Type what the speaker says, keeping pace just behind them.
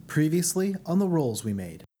Previously on the rolls we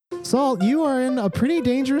made. Salt, you are in a pretty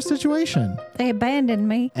dangerous situation, They abandoned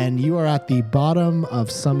me. and you are at the bottom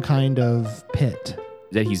of some kind of pit.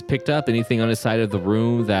 That he's picked up anything on his side of the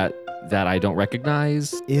room that I don't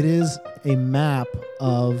recognize. It is a map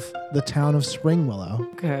of the town of Spring Willow.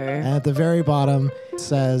 Okay. And at the very bottom it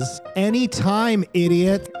says, "Anytime,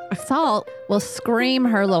 idiot." Salt will scream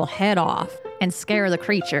her little head off and scare the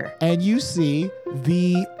creature. And you see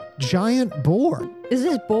the giant boar. Is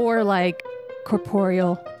this boar like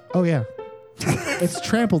corporeal? Oh, yeah. It's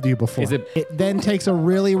trampled you before. Is it- It then takes a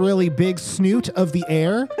really, really big snoot of the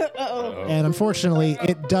air. And unfortunately,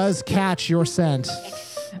 it does catch your scent.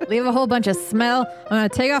 Leave a whole bunch of smell. I'm going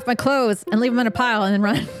to take off my clothes and leave them in a pile and then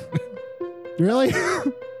run. Really?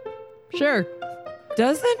 Sure.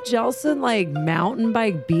 Doesn't Jelson like mountain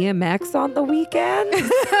bike BMX on the weekend?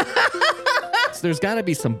 So there's got to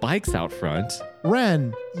be some bikes out front.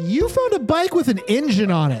 Ren, you found a bike with an engine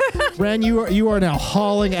on it. Ren, you are now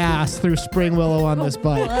hauling ass through Spring Willow on this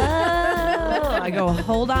bike. Oh, I go,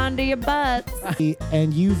 hold on to your butts.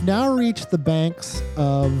 And you've now reached the banks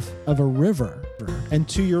of a river. And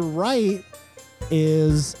to your right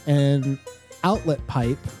is an outlet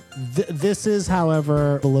pipe. This is,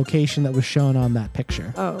 however, the location that was shown on that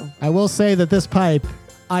picture. Oh. I will say that this pipe,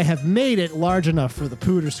 I have made it large enough for the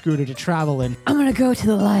Pooter Scooter to travel in. I'm going to go to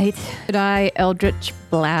the light. Could I Eldritch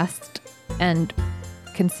Blast and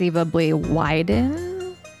conceivably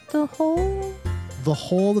widen the hole? The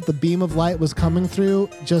hole that the beam of light was coming through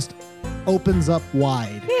just opens up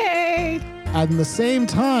wide. Yay! At the same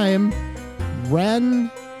time, Ren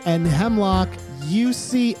and Hemlock, you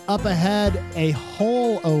see up ahead a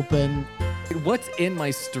hole open. What's in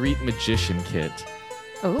my street magician kit?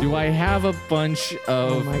 Oh. Do I have a bunch of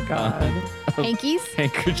Oh my God. Hankies?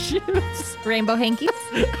 handkerchiefs? Rainbow hankies?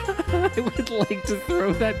 I would like to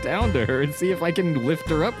throw that down to her and see if I can lift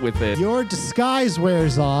her up with it. Your disguise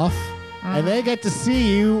wears off, and they get to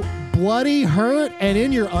see you bloody, hurt, and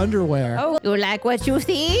in your underwear. Oh. You like what you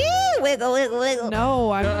see? Wiggle, wiggle, wiggle.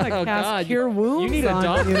 No, I'm going to Oh, cast God. Cure Wounds You need a on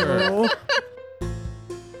doctor. you.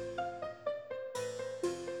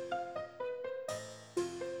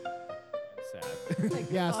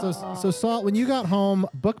 Yeah, so Salt, when you got home,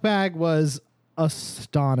 Bookbag was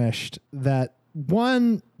astonished that,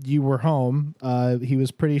 one, you were home. He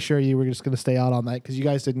was pretty sure you were just going to stay out all night because you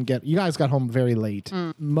guys got home very late,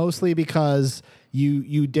 mostly because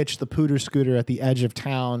you ditched the Pooter Scooter at the edge of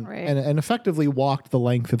town Right. and effectively walked the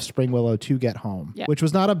length of Spring Willow to get home, Yeah. which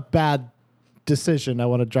was not a bad decision. I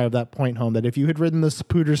want to drive that point home, that if you had ridden this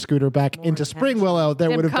Pooter Scooter back into Spring Willow, there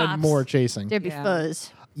Them would have been cops. more chasing. There'd be Yeah.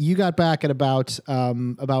 fuzz. You got back at about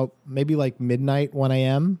maybe like midnight, 1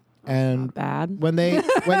 a.m. And Bad. when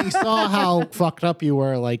he saw how fucked up you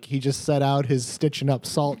were, like, he just set out his stitching up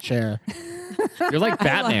Salt chair. You're like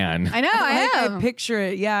Batman. I know, I I am. picture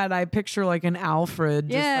it, yeah, and I picture like an Alfred.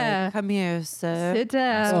 Just Yeah. like, come here, sir. Sit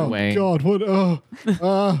down. Wayne. God, what?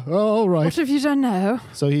 All right. What have you done now?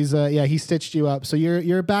 So he's he stitched you up. So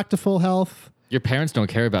you're back to full health. Your parents don't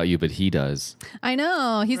care about you, but he does. I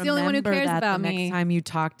know. He's the only one who Remember cares that about the me. next time you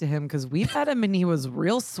talk to him, because we've had him and he was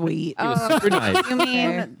real sweet. He was super nice. You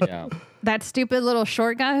mean Yeah. that stupid little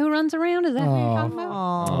short guy who runs around? Is that who you're talking about?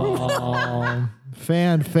 Aw. Oh,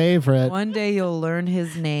 fan favorite. One day you'll learn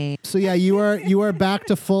his name. So yeah, you are back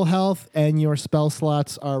to full health, and your spell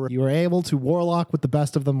slots you are able to warlock with the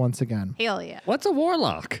best of them once again. Hell yeah. What's a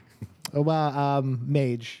warlock? Oh, wow,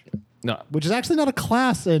 mage. No. Which is actually not a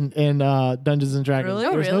class in Dungeons and Dragons. Really?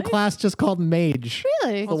 Oh, There's no really? class just called mage.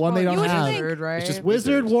 Really? The one they don't You would have. think- Wizard, right? It's just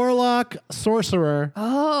Wizard, warlock, sorcerer,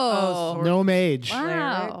 Oh. no mage.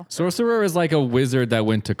 Wow. Sorcerer is like a wizard that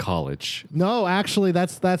went to college. No, actually,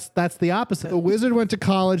 that's the opposite. The wizard went to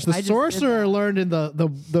college. The just sorcerer learned in the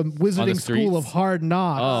wizarding school of streets? hard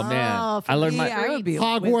knocks. Oh, man. I learned Yeah, I would be a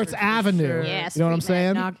Hogwarts wizard for Avenue. sure. Yeah, You know what I'm street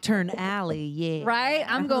saying? Nocturne Alley, yeah. Right?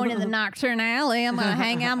 I'm going to the Nocturne Alley. I'm going to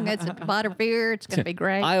hang out. I'm going to get some butter beer. It's going to be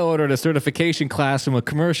great. I ordered a certification class from a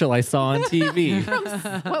commercial I saw on TV.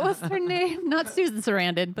 What was her name? Not Susan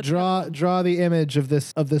Sarandon, but Draw the image of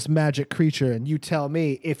this magic creature, and you tell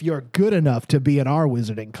me if you're good enough to be in our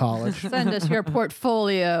wizarding college. send us your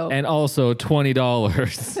portfolio. And also $20.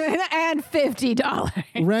 And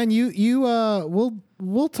 $50. Ren,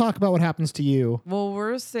 we'll talk about what happens to you. Well,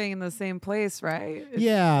 we're staying in the same place, right? It's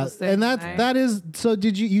Yeah, the same and night. that is. So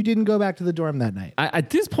you didn't go back to the dorm that night? At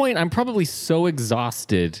this point, I'm probably so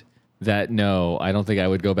exhausted that no, I don't think I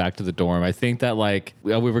would go back to the dorm. I think that like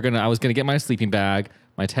I was gonna get my sleeping bag,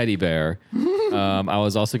 my teddy bear. I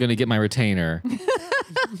was also gonna get my retainer.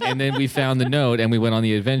 and then we found the note and we went on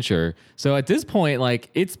the adventure. So at this point,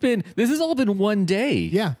 like this has all been one day.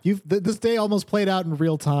 Yeah, this day almost played out in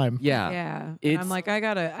real time. Yeah. Yeah. And It's- I'm like, I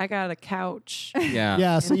got a couch. Yeah.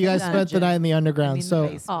 Yeah, so you guys spent the dungeon. night in the underground. I mean, so the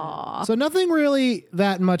basement. Aw. so nothing really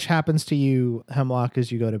that much happens to you, Hemlock,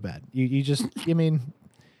 as you go to bed. You just I mean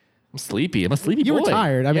I'm sleepy. I'm a sleepy you boy. were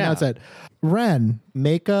tired. I mean Yeah. that's it. Ren,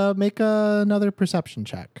 make another perception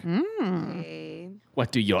check. Okay.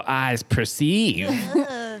 What do your eyes perceive?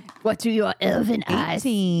 What do your elven eyes?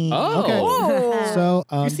 18. Oh. Okay. So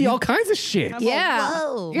You see all kinds of shit.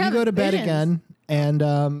 Yeah. you go to bed again,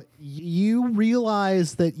 and you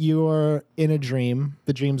realize that you're in a dream,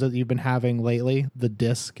 the dreams that you've been having lately, the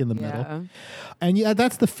disc in the middle. Yeah. And yeah,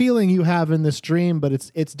 that's the feeling you have in this dream, but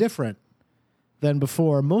it's different than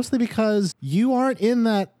before, mostly because you aren't in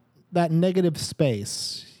that negative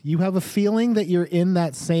space. You have a feeling that you're in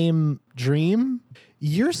that same dream.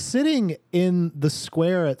 You're sitting in the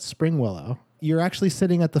square at Spring Willow. You're actually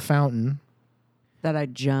sitting at the fountain. That I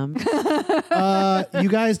jumped. You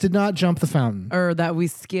guys did not jump the fountain. Or that we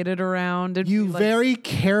skidded around. And You we, like, very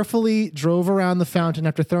carefully drove around the fountain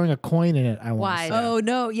after throwing a coin in it. I want Why? to say. Oh,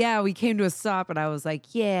 no. Yeah. We came to a stop and I was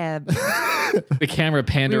like, yeah. The camera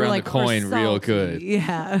panned We were around like, the coin "We're real salty." good.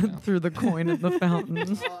 Yeah. Threw the coin in the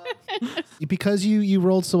fountain. Because you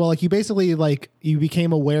rolled so well, like you basically like you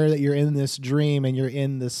became aware that you're in this dream and you're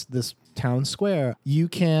in this town square. You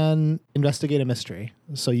can investigate a mystery,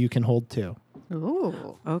 so you can hold 2.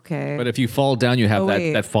 Ooh. Okay. But if you fall down, you have Oh,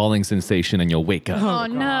 wait. that falling sensation and you'll wake up. Oh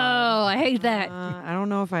no, I hate that. I don't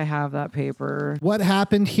know if I have that paper. What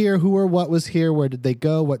happened here? Who or what was here? Where did they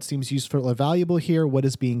go? What seems useful or valuable here? What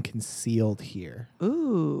is being concealed here?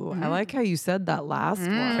 Ooh, I like how you said that last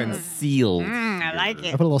one. Concealed. I put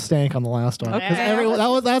a little stank on the last one. 'Cause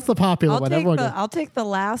Okay. that's the popular one. Everyone goes, I'll take the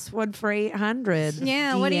last one for 800.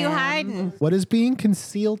 Yeah, what are you hiding? what is being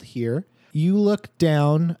concealed here? You look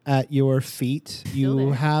down at your feet.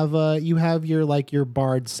 You have your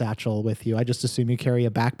bard satchel with you. I just assume you carry a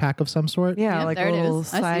backpack of some sort. Yeah, Yep, like there a it is. little I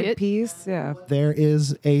see side it. piece. Yeah. There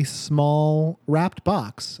is a small wrapped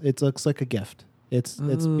box. It looks like a gift. It's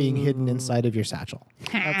being hidden inside of your satchel.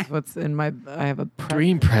 That's what's in my. I have a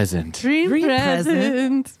Dream present. Dream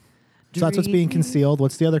present. So that's what's being concealed.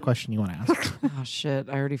 What's the other question you want to ask? Oh shit!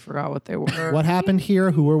 I already forgot what they were. What happened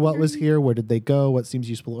here? Who or what was here? Where did they go? What seems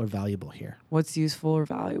useful or valuable here? What's useful or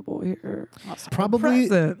valuable here? Probably,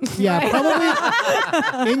 Present. yeah,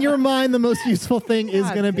 probably in your mind, the most useful thing is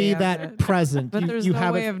God going to be damn that it. present. But there's you no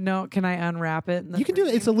have way it. of no. Can I unwrap it? in the You can do it.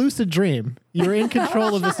 dream? It's a lucid dream. You're in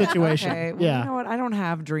control of the situation. Okay. Well, yeah. You know what? I don't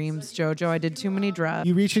have dreams, Jojo. I did too many drugs.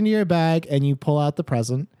 You reach into your bag and you pull out the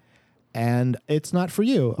present, and it's not for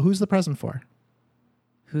you. Who's the present for?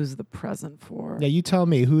 Who's the present for? Yeah, you tell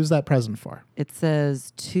me. Who's that present for? It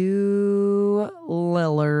says to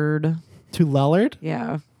Lillard. To Lellard?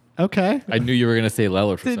 Yeah. Okay. I knew you were going to say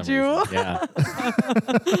Lellard for Did some you? reason.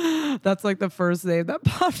 Yeah. That's like the first name that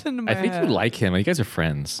popped into my I think head. you like him. You guys are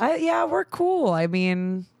friends. Yeah, we're cool. I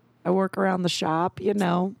mean, I work around the shop, you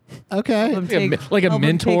know. Okay. Help 'em Like a help 'em take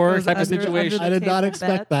mentor those type of under situation. the I did not table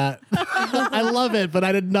expect bets. that. I love it, but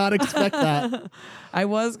I did not expect that. I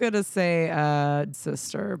was gonna say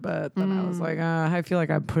sister, but then I was like, I feel like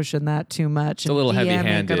I'm pushing that too much. It's a little Ain't gonna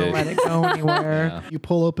heavy-handed. let it go anywhere. Yeah. You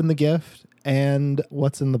pull open the gift, and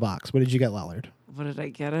what's in the box? What did you get, Lellard? What did I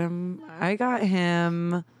get him? I got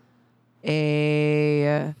him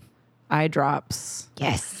a eye drops.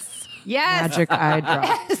 Yes. Yes. Magic eye drops.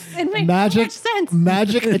 Yes. It makes Magic, so much sense.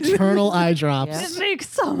 magic eternal eye drops. Yes. It makes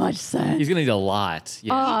so much sense. He's going to need a lot.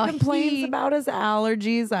 Yeah. Oh, Complains he- about his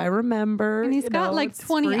allergies. I remember. And he's you got, know, like, it's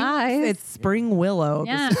 20 spring- eyes. It's spring willow. The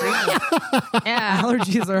Yeah. spring Yeah.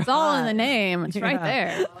 allergies are It's all in the hot. name. It's right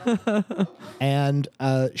there. And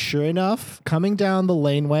sure enough, coming down the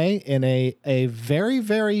laneway in a very,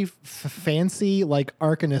 very fancy, like,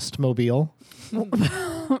 Arcanist mobile.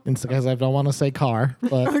 Because I don't want to say car,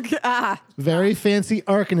 but very fancy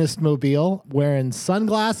Arcanist mobile, wearing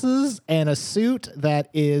sunglasses and a suit that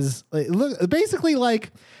is look basically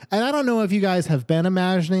like. And I don't know if you guys have been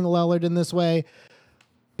imagining Lellard in this way.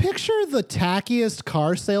 Picture the tackiest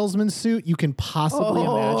car salesman suit you can possibly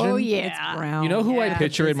imagine. Oh, It's yeah. brown. You know who I Yeah,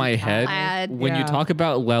 picture in my head plaid. when you Yeah. talk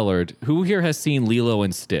about Lellard? Who here has seen Lilo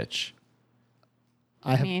and Stitch?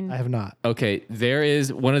 I mean- have not. Okay, there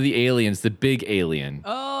is one of the aliens, the big alien.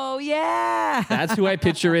 Oh yeah. That's who I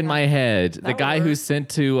picture in my head. The guy who's sent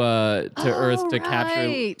to Earth to Oh, capture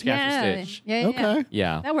right. capture Stitch. Yeah, yeah, Okay.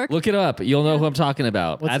 Yeah, That works. Look it up. You'll know who I'm talking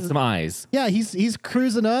about. Add his- some eyes. Yeah, he's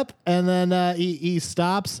cruising up, and then he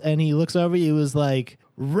stops and he looks over you. Is like,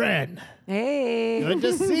 Ren, Hey. good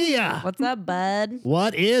to see ya. What's up, bud?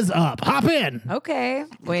 What is up? Hop in. Okay.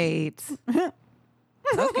 Wait.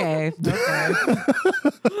 Okay.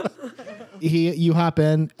 You hop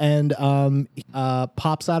in and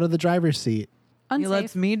pops out of the driver's seat. He Unsafe.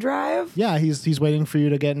 lets me drive? Yeah, he's waiting for you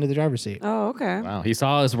to get into the driver's seat. Oh, okay. Wow. He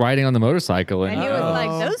saw us riding on the motorcycle and And he was like,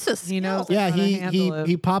 those are He knows. Yeah, how to he handle it.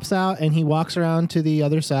 he pops out and he walks around to the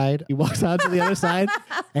other side. He walks out to the other side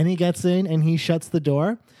and he gets in and he shuts the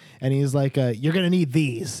door and he's like, "You're gonna need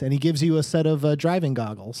these," and he gives you a set of driving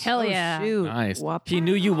goggles. Hell Oh, yeah. shoot. nice. Whop. He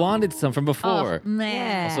knew you wanted some from before. Oh,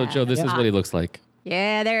 man. Yeah. So, Joe, this is what he looks like.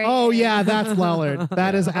 Yeah, there. Oh it is. yeah, that's Lellard.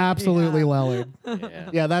 That is absolutely Lellard.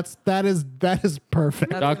 Yeah, that is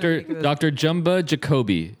perfect. That's ridiculous. Dr. Jumba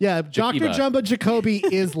Jacoby. Yeah, Dr. Jakiba. Jumbo Jacoby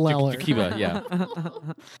is Lellard. Jakiba, yeah.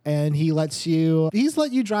 And he's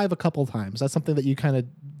let you drive a couple times. That's something that you kind of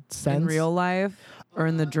sense. In real life or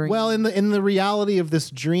in the dream? Well, in the reality of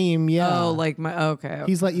this dream, yeah. Oh, like my. Okay.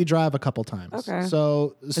 He's let you drive a couple times. Okay.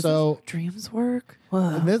 So Is this how dreams work?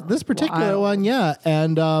 this particular Wild. one, yeah,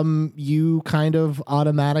 and you kind of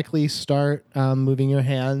automatically start moving your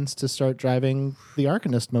hands to start driving the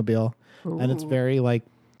Arcanist mobile, and it's very like,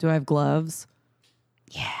 Do I have gloves?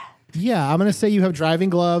 yeah, I'm gonna say you have driving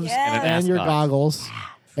gloves And an and your ascot. goggles.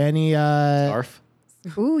 Any Scarf.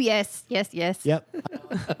 Ooh, yes. Yep.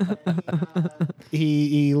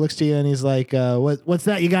 he looks to you and he's like, what's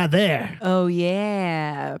that you got there? Oh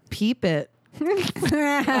yeah, peep it.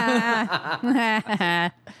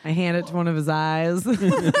 I hand it to one of his eyes.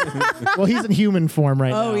 Well, he's in human form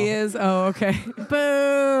right now. Oh, he is. Oh, okay.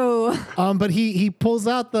 Boo. But he pulls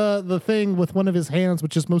out the thing with one of his hands,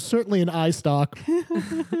 which is most certainly an eye stalk,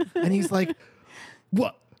 and he's like,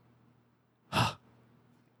 "What?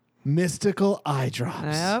 Mystical eye drops.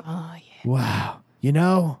 Yep. Wow. You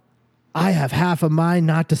know, I have half a mind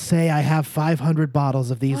not to say I have 500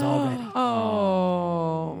 bottles of these already.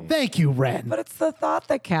 Oh, Thank you, Ren. but it's the thought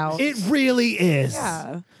that counts. It really is.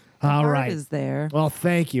 Yeah. All Heart right. is there. Well,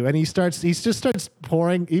 thank you. And he just starts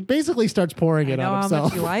pouring. He basically starts pouring I it know on how himself.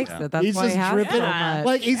 much he likes it. That's He's why he just has dripping. so much.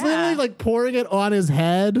 Like he's literally like pouring it on his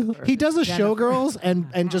head. He does a showgirls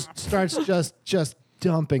and just starts just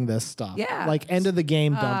dumping this stuff. Yeah. Like end of the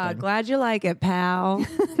game dumping. Glad you like it, pal.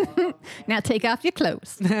 Now take off your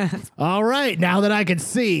clothes. All right, now that I can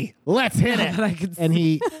see, let's hit it. I can And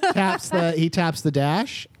he taps the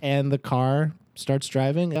dash and the car starts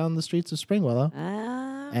driving down the streets of Springwillow.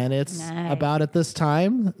 And it's Nice. about at this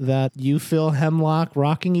time that you feel Hemlock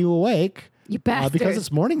rocking you awake. You bastard. Because it's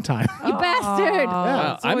morning time. You bastard.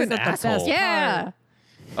 Wow, it's I'm always an at the asshole. best Yeah. part.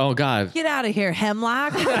 Oh, God. Get out of here,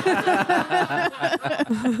 Hemlock.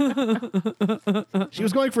 She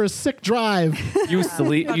was going for a sick drive. You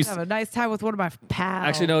sleep. Got You to have a nice time with one of my pals.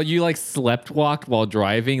 actually no. You like slept walked while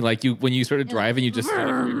driving. Like when you started driving, you just started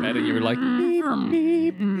from your bed and you were like, beep,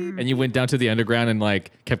 beep, beep. And you went down to the underground and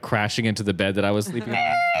like kept crashing into the bed that I was sleeping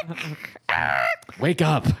on. Wake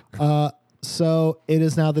up. So it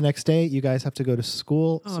is now the next day. You guys have to go to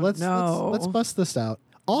school. So no. let's bust this out.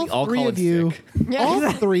 All all three call of in you, sick.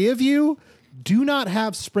 all three of you, do not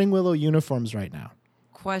have Springwillow uniforms right now.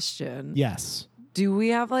 Question. Yes. Do we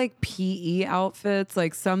have like PE outfits?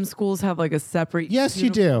 Like some schools have like a separate. Yes, you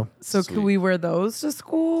do. So could we wear those to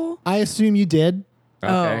school? I assume you did.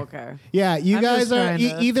 Oh, Okay. okay. Yeah, you I'm guys just are trying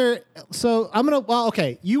to- either. So I'm gonna. Well,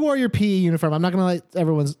 okay. You wore your PE uniform. I'm not gonna let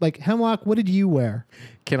everyone's like Hemlock. What did you wear?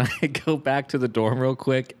 Can I go back to the dorm real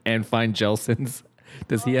quick and find Jelson's?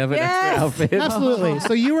 Does he have an Yes! extra outfit? Absolutely.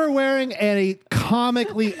 So you were wearing a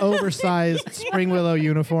comically oversized Springwillow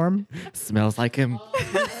uniform. Smells like him.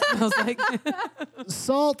 I was like,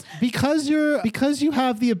 Salt, because you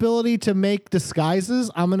have the ability to make disguises.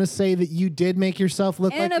 I'm gonna say that you did make yourself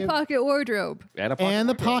look And like a pocket wardrobe. And a pocket and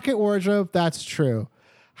the wardrobe. pocket wardrobe. That's true.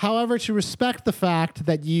 However, to respect the fact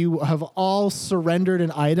that you have all surrendered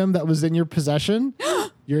an item that was in your possession,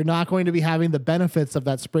 you're not going to be having the benefits of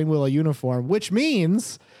that Springwillow uniform, which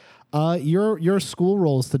means your school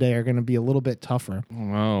roles today are going to be a little bit tougher.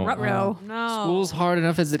 Oh. Ruh-roh. no. School's hard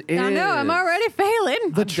enough as it is. I know, I'm already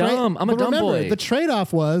failing. dumb. I'm a but dumb remember, boy. The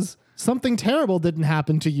trade-off was something terrible didn't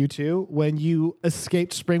happen to you two when you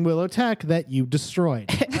escaped Springwillow Tech that you destroyed.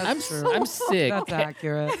 I'm sick. That's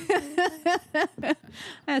accurate.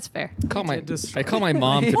 That's fair. I call my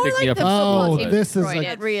mom to pick me up. Oh, He this is destroyed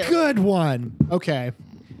a it, really. good one. Okay.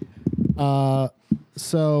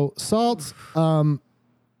 So Salt,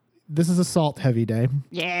 this is a Salt heavy day.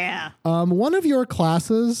 Yeah. One of your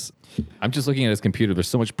classes, I'm just looking at his computer. There's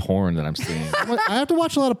so much porn that I'm seeing. I have to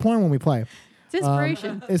watch a lot of porn when we play. It's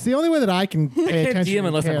inspiration. It's the only way that I can pay I can't attention. DM and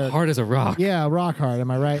unless care. I'm hard as a rock. Yeah, rock hard. Am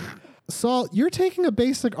I right? Salt, you're taking a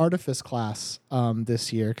basic artifice class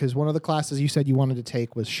this year because one of the classes you said you wanted to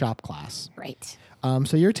take was shop class. Right.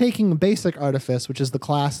 So you're taking basic artifice, which is the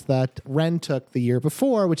class that Ren took the year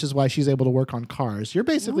before, which is why she's able to work on cars. You're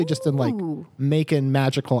basically just in like making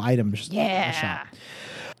magical items in the shop.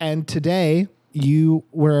 And today you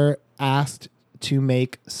were asked to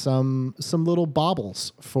make some little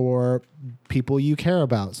baubles for people you care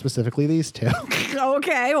about, specifically these two.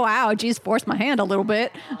 Okay. Wow. Geez, forced my hand a little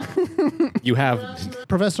bit. You have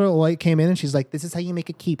Professor White came in and she's like, this is how you make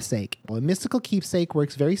a keepsake. Well, a mystical keepsake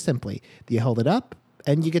works very simply. You hold it up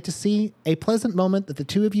and you get to see a pleasant moment that the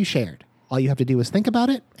two of you shared. All you have to do is think about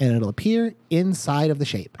it and it'll appear inside of the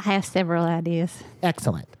shape. I have several ideas.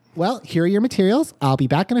 Excellent. Well, here are your materials. I'll be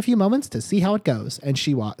back in a few moments to see how it goes. And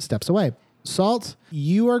she steps away. Salt,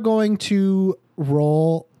 you are going to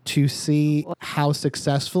roll to see how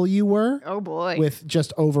successful you were. Oh, boy. With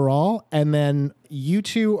just overall. And then you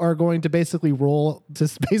two are going to basically roll to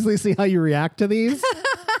basically see how you react to these.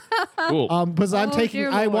 cool. Because Oh, dear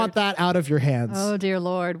I Lord. want that out of your hands. Oh, dear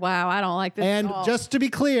Lord. Wow. I don't like this and at all. just to be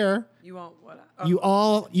clear, You want what?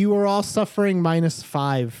 you are all suffering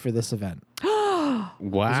 -5 for this event. wow. You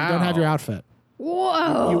don't have your outfit.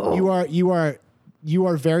 Whoa. You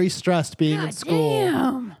are very stressed being in school.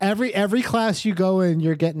 Damn. Every class you go in,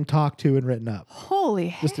 you're getting talked to and written up.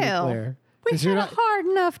 Holy Just to be hell. clear. We 'Cause had you're a not- hard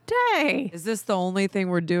enough day. Is this the only thing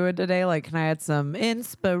we're doing today? Like, can I add some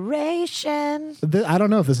inspiration? I don't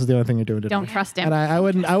know if this is the only thing you're doing today. Don't trust him. And I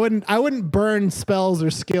wouldn't burn spells or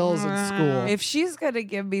skills in school. If she's gonna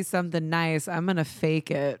give me something nice, I'm gonna fake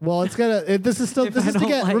it. Well, it's gonna. This is If I to don't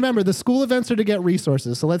get. like- Remember, the school events are to get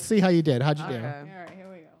resources. So let's see how you did. How'd you do? Okay. All right, here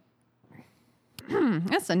we go.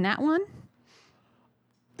 That's a nat one.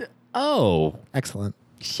 Oh. Excellent.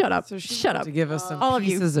 Shut up. So she's Shut about up. to give us some All of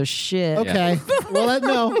you. pieces of shit. Okay. Well,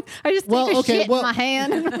 no. I just Well, take a okay, shit well- in my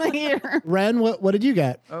hand and I'm like, here. Ren, what did you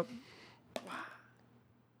get?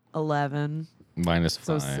 11. -5.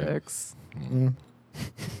 So 6.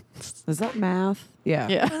 Is that math? Yeah.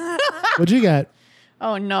 Yeah. What'd you get?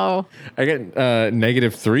 Oh, no. I get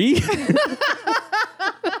 -3.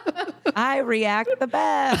 I react the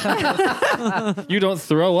best. You don't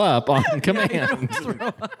throw up on command.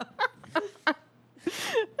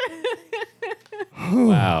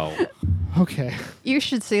 Wow. Okay. You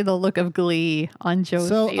should see the look of glee on Joe's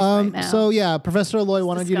face right now. So yeah, Professor Aloy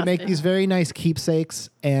wanted you to make disgusting. these very nice keepsakes.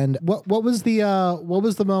 And what was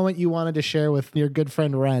the moment you wanted to share with your good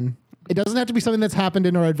friend Ren? It doesn't have to be something that's happened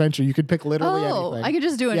in our adventure. You could pick literally anything. I could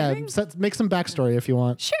just do anything? Yeah, make some backstory if you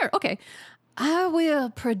want. Sure. Okay. I will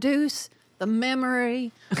produce the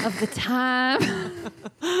memory of the time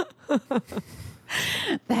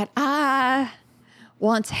that I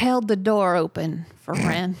once held the door open for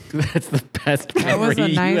Ren. That's the best memory That was a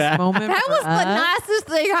you nice have. moment. That for was the us. nicest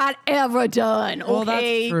thing I'd ever done. Well,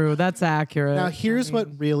 Okay. that's true. That's accurate. Now here's what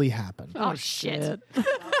really happened. Oh shit.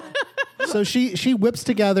 So she whips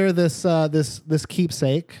together this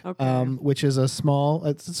keepsake, Okay. which is it's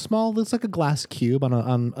like a glass cube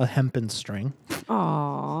on a hempen string.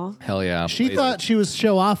 Aw. Hell yeah. She Blaze thought it. she was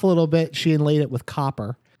show off a little bit. She inlaid it with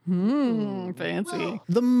copper. Fancy.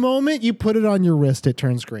 The moment you put it on your wrist, it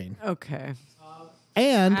turns green. Okay.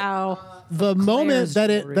 And Ow. the moment that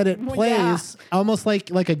jewelry. it plays, almost like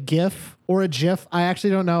a GIF or a GIF. I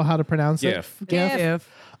actually don't know how to pronounce GIF. it. GIF. If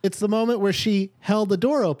It's the moment where she held the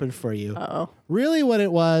door open for you. Uh-oh. Really, what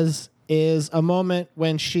it was is a moment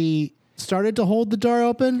when she started to hold the door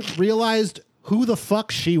open, realized who the fuck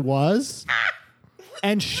she was,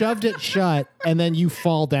 and shoved it shut, and then you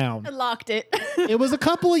fall down. Locked it. It was a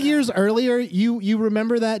couple of years earlier. You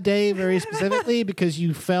remember that day very specifically because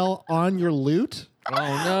you fell on your loot. Oh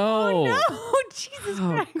no. Oh, Jesus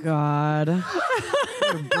oh Christ. God,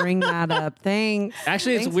 bring that up. Thanks.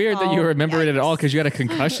 Actually, it's Thanks, weird that you Paul. remember it at all because you had a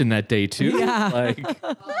concussion that day too. Yeah. Like,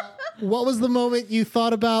 What was the moment you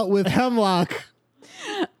thought about with Hemlock?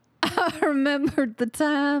 I remembered the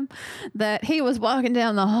time that he was walking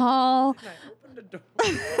down the hall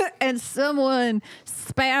and someone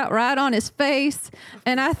spat right on his face,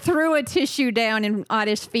 and I threw a tissue down at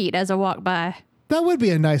his feet as I walked by. That would be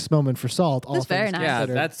a nice moment for Salt. All That's very things nice. yeah,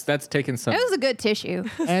 considered. that's taken some. It was a good tissue.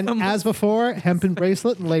 And as before, hempen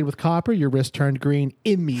bracelet inlaid with copper. Your wrist turned green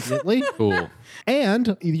immediately. Cool.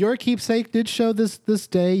 And your keepsake did show this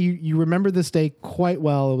day. You remember this day quite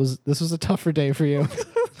well. This was a tougher day for you.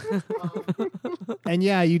 And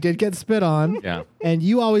yeah, you did get spit on. Yeah. And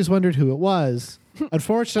you always wondered who it was.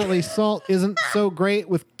 Unfortunately, Salt isn't so great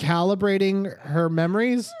with calibrating her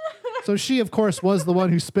memories. So she, of course, was the one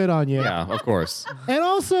who spit on you. Yeah, of course. And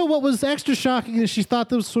also, what was extra shocking is she thought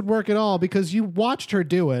this would work at all because you watched her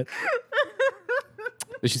do it.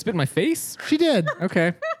 Did she spit in my face? She did.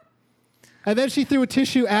 Okay. And then she threw a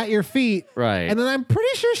tissue at your feet. Right. And then I'm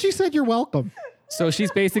pretty sure she said you're welcome. So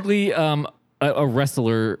she's basically a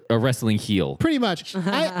wrestling heel. Pretty much.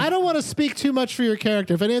 I don't want to speak too much for your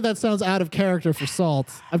character. If any of that sounds out of character for Salt,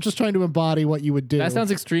 I'm just trying to embody what you would do. That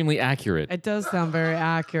sounds extremely accurate. It does sound very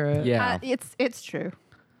accurate. Yeah. It's true.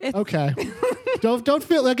 okay. Don't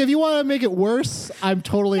feel like if you want to make it worse, I'm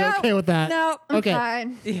totally okay with that. No, I'm okay.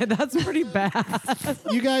 fine. Yeah, that's pretty bad.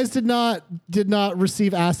 You guys did not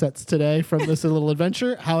receive assets today from this little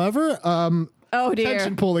adventure. However, Oh dear.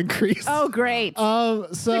 tension pool increased. Oh great. So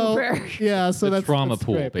Super. yeah, so The that's trauma that's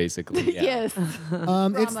pool, great. basically. Yeah. Yes.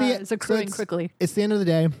 It's It's accruing it's- quickly. It's the end of the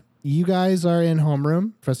day. You guys are in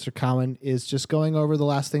homeroom. Professor Cowan is just going over the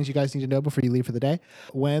last things you guys need to know before you leave for the day.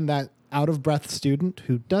 When that out of breath student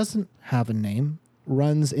who doesn't have a name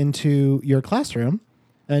runs into your classroom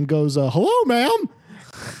and goes, "Hello, ma'am."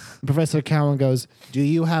 Professor Cowan goes, "Do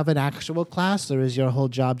you have an actual class, or is your whole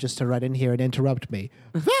job just to run in here and interrupt me?"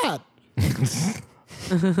 That.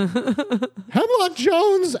 Hemlock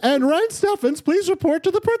Jones and Ryan Steffens, please report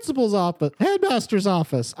to the principal's office, headmaster's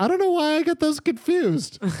office. I don't know why I get those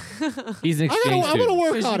confused. He's an I'm exchange gonna student.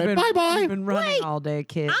 work on it. Bye bye. You've been running Wait. all day,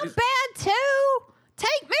 kid. I'm bad too.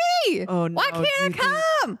 Take me. Oh, no. Why Do you can't I think-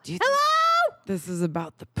 come? do you think- Hello. This is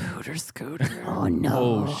about the pooter scooter. Oh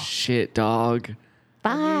no. Oh, shit, dog.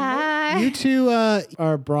 Bye. You two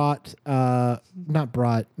are brought, not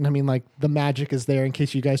brought. I mean, like the magic is there in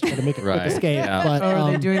case you guys try to make a quick Right. escape. Yeah. But Oh,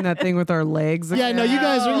 are they doing that thing with our legs? yeah, no, you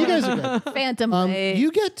guys are good. Phantom blade.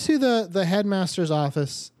 You get to the headmaster's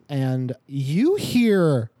office and you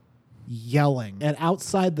hear yelling, and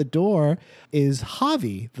outside the door is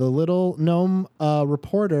Javi, the little gnome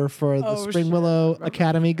reporter for the Spring Willow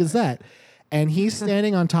Academy Gazette, and he's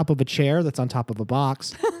standing on top of a chair that's on top of a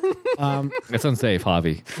box. That's unsafe,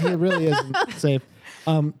 Javi. He really isn't safe.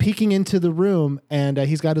 Peeking into the room, and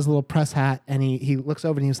he's got his little press hat, and he looks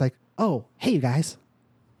over and he's like, "Oh, hey, you guys.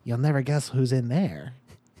 You'll never guess who's in there."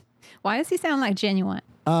 Why does he sound like genuine?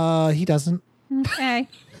 He doesn't. Okay.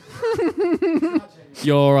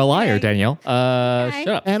 You're a liar, Danielle. Okay. Shut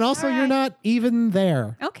up. And also, you're not even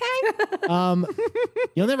there. Okay.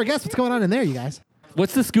 You'll never guess what's going on in there, you guys.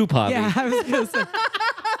 What's the scoop, Javi? Yeah, I was gonna say.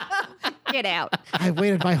 Get out. I've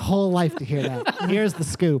waited my whole life to hear that. Here's the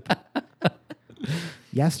scoop.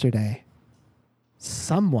 Yesterday,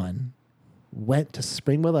 someone went to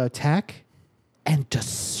Spring Willow Tech and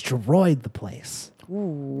destroyed the place.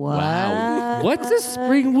 What? Wow. What's a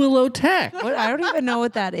Spring Willow Tech? What? I don't even know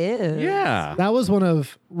what that is. Yeah. That was one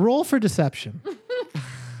of roll for deception.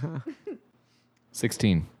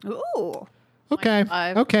 16. Ooh. Okay.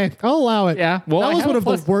 Five. Okay. I'll allow it. Yeah, well, I that was have one a of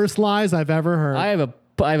plus- the worst lies I've ever heard. I have a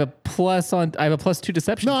 +2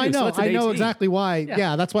 deception. No, too, I know. So that's an I know 18. exactly why.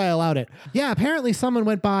 Yeah. That's why I allowed it. Yeah, apparently someone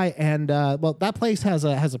went by and well, that place has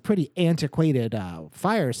a pretty antiquated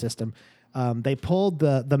fire system. They pulled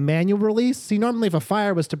the manual release. See, normally if a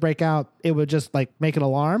fire was to break out, it would just like make an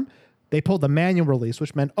alarm. They pulled the manual release,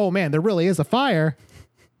 which meant, oh man, there really is a fire.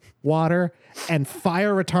 Water and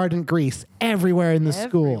fire retardant grease everywhere in the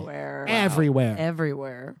school. Everywhere. Everywhere.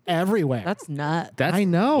 Everywhere. Everywhere. That's nuts. That's I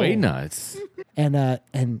know. way nuts.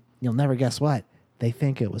 And you'll never guess what. They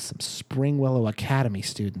think it was some Spring Willow Academy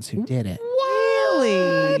students who did it.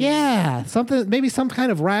 Really? Yeah, something, maybe some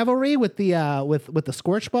kind of rivalry with the with the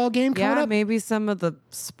Scorch Ball game coming Yeah, up. maybe some of the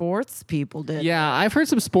sports people did. Yeah, I've heard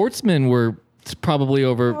some sportsmen were probably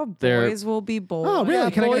over Oh, there. boys will be boys. Oh, really? Yeah,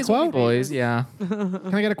 Can I get a boys will be quote? Boys, yeah.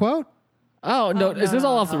 Can I get a quote? Oh no, this is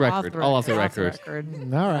all off the No, record. All off the record.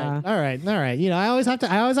 All right. You know, I always have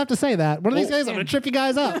to say that. One of these days, I'm gonna trip you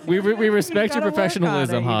guys up. We respect your Gotta work on it.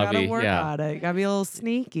 professionalism, You gotta Javi. work Yeah. on it. You gotta be a little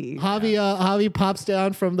sneaky. Javi pops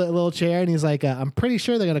down from the little chair and he's like, I'm pretty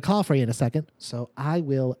sure they're gonna call for you in a second, so I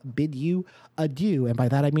will bid you adieu. And by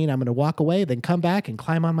that I mean I'm gonna walk away, then come back and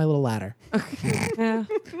climb on my little ladder. Yeah.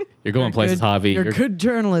 You're going places, Javi. You're a good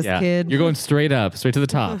journalist, yeah. kid. You're going straight up, straight to the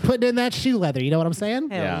top. Putting in that shoe leather. You know what I'm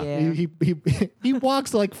saying? Hell Yeah. yeah. He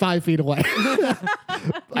walks like 5 feet away.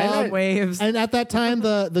 Waves. And at that time,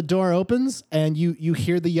 the door opens and you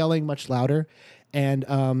hear the yelling much louder.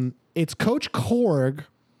 And it's Coach Korg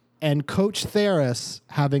and Coach Theris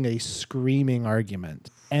having a screaming argument.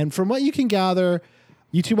 And from what you can gather,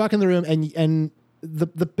 you two walk in the room and the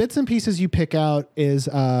bits and pieces you pick out is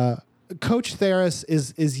Coach Theris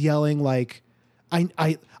is yelling like,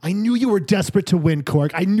 I knew you were desperate to win,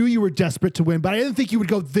 Korg. I knew you were desperate to win, but I didn't think you would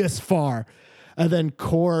go this far. And then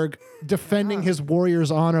Korg defending his warrior's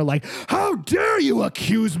honor, like, how dare you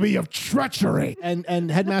accuse me of treachery?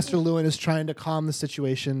 And Headmaster Lewin is trying to calm the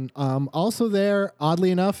situation. Also there,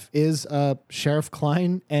 oddly enough, is Sheriff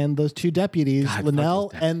Klein and those two deputies,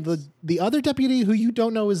 Linnell and the other deputy who you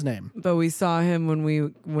don't know his name. But we saw him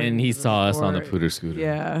when And he saw us on the pooter scooter.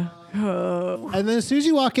 Yeah. And then as soon as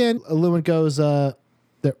you walk in, Lewin goes, all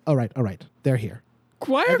right, they're here.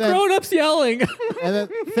 Why are grown-ups yelling? And then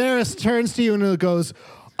Theris turns to you and goes,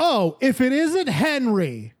 oh, if it isn't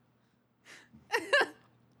Henry.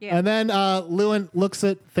 Yeah. And then Lewin looks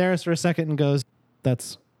at Theris for a second and goes,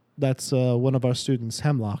 that's one of our students,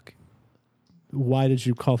 Hemlock. Why did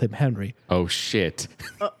you call him Henry? Oh, shit.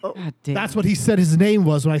 God damn. That's what he said his name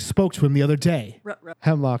was when I spoke to him the other day.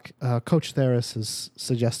 Hemlock, Coach Theris has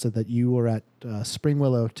suggested that you were at Spring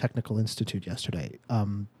Willow Technical Institute yesterday.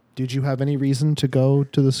 Did you have any reason to go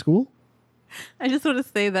to the school? I just want to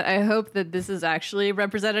say that I hope that this is actually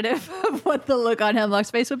representative of what the look on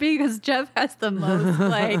Hemlock's face would be, because Jeff has the most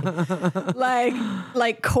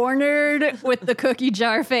like cornered with the cookie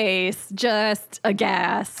jar face, just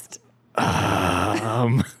aghast.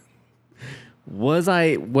 Was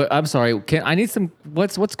I? I'm sorry. I need some.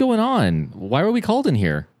 What's going on? Why were we called in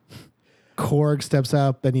here? Korg steps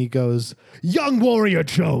up and he goes, Young Warrior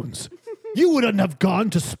Jones, you wouldn't have gone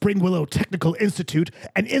to Spring Willow Technical Institute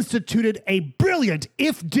and instituted a brilliant,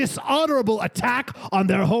 if dishonorable, attack on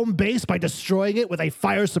their home base by destroying it with a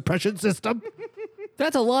fire suppression system?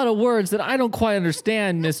 That's a lot of words that I don't quite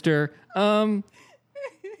understand, mister.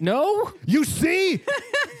 No? You see?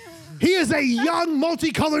 He is a young,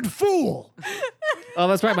 multicolored fool. Oh,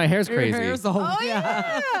 that's right. My hair's crazy. Hair's all,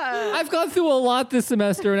 yeah. I've gone through a lot this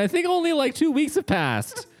semester, and I think only like 2 weeks have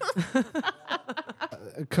passed.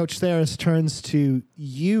 Coach Theris turns to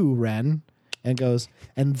you, Ren, and goes,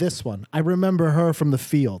 and this one, I remember her from the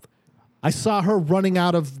field. I saw her running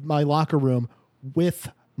out of my locker room with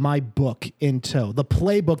my book in tow, the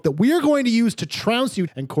playbook that we are going to use to trounce you.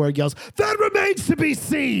 And Korg yells, that remains to be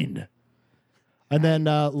seen. And then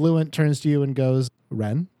Lewin turns to you and goes,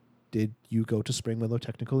 Ren, did you go to Spring Willow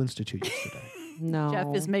Technical Institute yesterday? No.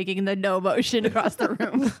 Jeff is making the no motion across the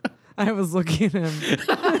room. I was looking at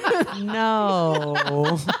him.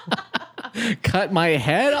 No. Cut my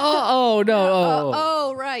head? Oh, no.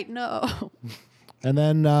 Oh, right, no. And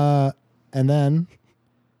then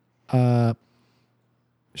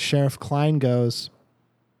Sheriff Klein goes,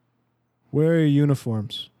 where are your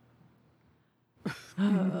uniforms?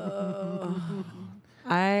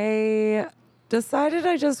 I decided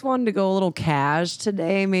I just wanted to go a little cash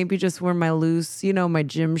today. Maybe just wear my loose, my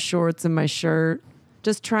gym shorts and my shirt.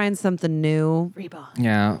 Just trying something new.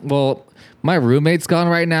 Yeah. Well, my roommate's gone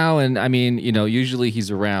right now, and I mean, usually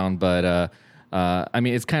he's around, but I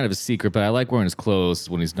mean, it's kind of a secret. But I like wearing his clothes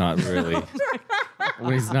when he's not really,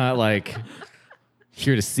 when he's not like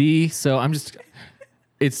here to see. So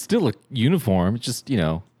it's still a uniform. It's just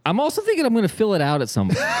I'm also thinking I'm going to fill it out at some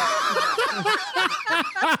point.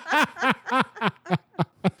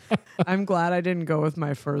 I'm glad I didn't go with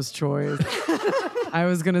my first choice. I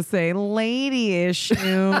was going to say lady issues.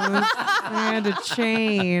 I had to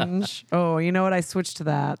change. Oh, you know what? I switched to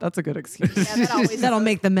that. That's a good excuse. Yeah, That'll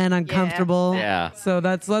make the men uncomfortable. Yeah. So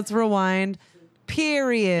let's rewind.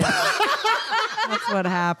 Period. That's what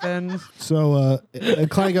happened. So, and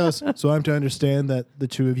Klein goes, so I'm to understand that the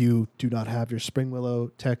two of you do not have your Spring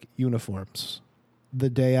Willow Tech uniforms. The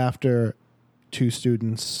day after, two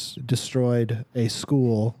students destroyed a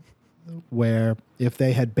school where if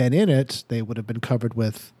they had been in it, they would have been covered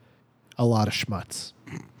with a lot of schmutz.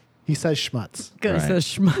 He says schmutz. Good. Right.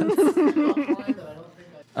 It's a schmutz.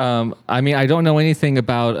 I mean, I don't know anything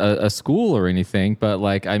about a school or anything, but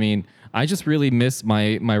I just really miss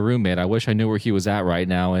my roommate. I wish I knew where he was at right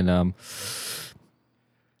now, and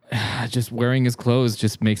just wearing his clothes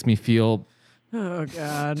just makes me feel. Oh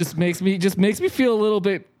God. Just makes me feel a little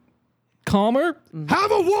bit calmer.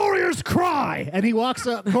 Have a warrior's cry! And he walks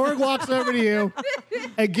up, Korg walks over to you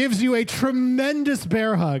and gives you a tremendous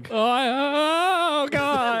bear hug. Oh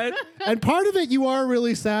God! And part of it, you are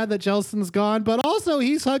really sad that Jelson's gone, but also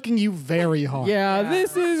he's hugging you very hard. Yeah,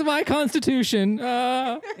 this is my constitution.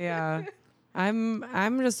 Yeah.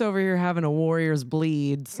 I'm just over here having a warrior's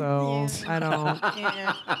bleed, so I don't.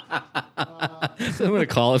 So I'm gonna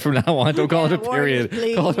call it from now on. Don't call it a warrior's period.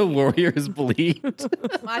 bleed. Call it a warrior's bleed.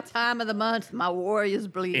 My time of the month, my warriors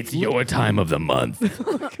bleed. It's your time of the month.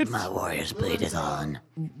 My warriors bleed is on.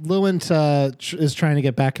 Lewin is trying to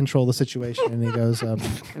get back control of the situation, and he goes, I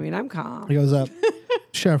mean, I'm calm.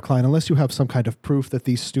 Sheriff Klein, unless you have some kind of proof that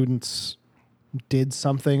these students did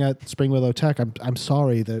something at Spring Willow Tech, I'm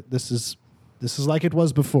sorry that this is This is like it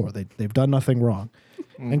was before. They've done nothing wrong.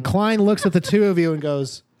 And Klein looks at the two of you and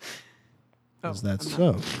goes, is that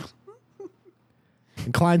so?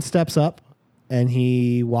 And Klein steps up and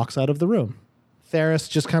he walks out of the room. Theris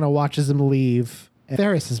just kind of watches him leave. And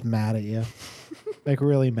Theris is mad at you. Like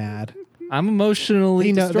really mad. I'm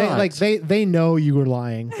emotionally distraught. They know you were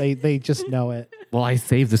lying. They just know it. Well, I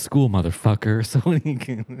saved the school, motherfucker. So he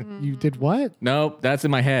can... You did what? Nope, that's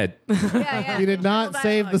in my head. Yeah. You did not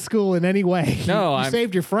save the school in any way. No, you I'm-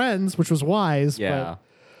 saved your friends, which was wise. Yeah.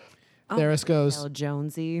 But Theris goes, Tell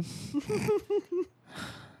Jonesy.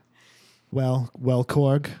 well,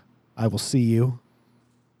 Korg, I will see you.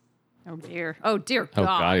 Oh dear. Oh dear Oh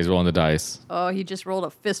God, he's rolling the dice. Oh, he just rolled a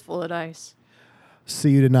fistful of dice.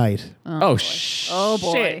 See you tonight. Oh, Oh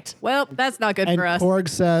boy. shit. Well, that's not good And for us. Korg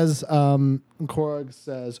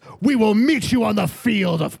says, we will meet you on the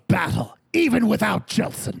field of battle, even without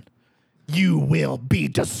Jelson. You will be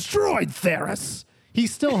destroyed, Theris.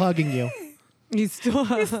 He's still hugging you. He's still.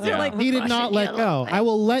 Yeah. He did not let go. I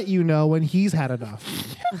will let you know when he's had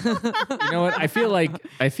enough. You know what? I feel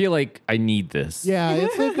like I need this. Yeah,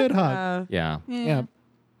 it's a good hug. Yeah. Yeah.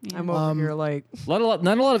 I'm over here like. Not a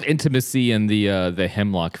lot of intimacy in the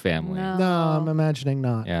Hemlock family. No. No, I'm imagining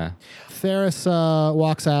not. Yeah. Theris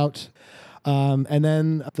walks out, and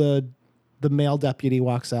then the male deputy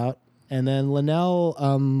walks out, and then Linnell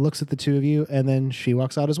looks at the two of you, and then she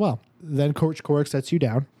walks out as well. Then Coach Korg sets you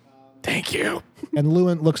down, Thank you. and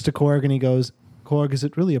Lewin looks to Korg, and he goes, Korg, is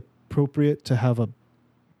it really appropriate to have a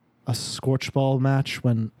scorch ball match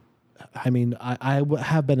when... I mean, I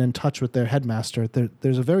have been in touch with their headmaster.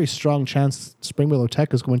 There's a very strong chance Spring Willow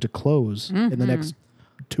Tech is going to close in the next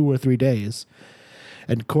 2 or 3 days.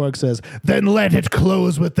 And Korg says, then let it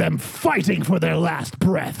close with them fighting for their last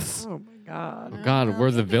breaths. Oh my god. God, we're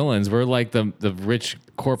the villains. We're like the rich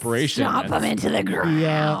corporation. Stomp him into the ground.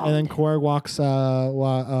 Yeah, and then Korg walks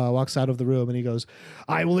out of the room and he goes,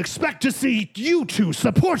 I will expect to see you two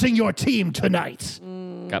supporting your team tonight.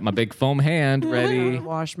 Got my big foam hand ready.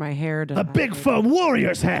 Wash my hair A tonight. big foam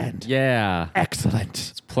warrior's hand. Yeah.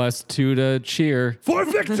 Excellent. +2 to cheer. For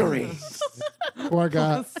victory. Korg,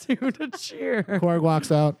 to cheer. Korg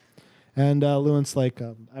walks out, and Lewin's like,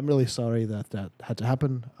 I'm really sorry that had to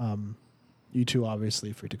happen. You two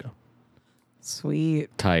obviously free to go.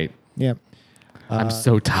 Sweet. Tight. Yeah. I'm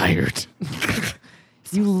so tired.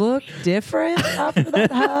 You look different after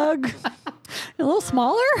that hug. A little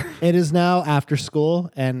smaller? It is now after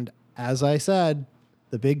school, and as I said,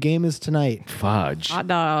 the big game is tonight. Fudge. Hot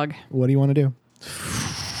dog. What do you want to do?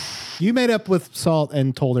 You made up with Salt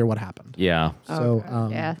and told her what happened. Yeah. So,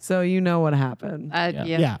 Yeah. So you know what happened. Yeah.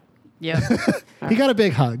 Yeah. yeah. Yeah. He got a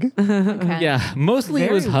big hug. Okay. Yeah. Mostly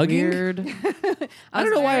it was Very hugging. weird. I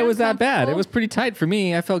don't know why it was that bad. It was pretty tight for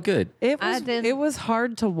me. I felt good. It was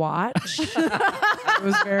hard to watch. It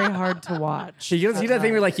was very hard to watch. See that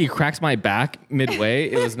thing where like he cracks my back midway?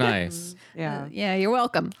 It was nice. Yeah. Yeah, you're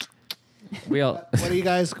welcome. We all What are you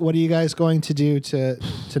guys going to do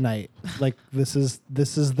tonight? Like this is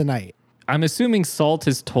the night. I'm assuming Salt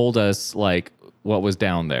has told us like what was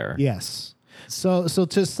down there. Yes. So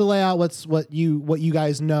just to lay out what you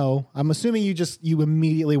guys know, I'm assuming you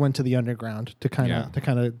immediately went to the underground to kind of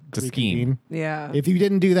To scheme. Yeah. If you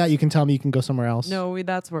didn't do that, you can tell me you can go somewhere else. No,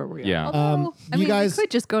 that's where we are. Yeah. Although, I you mean, guys- we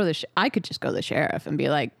could just go to I could just go to the sheriff and be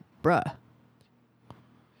like, bruh.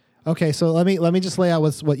 Okay, so let me just lay out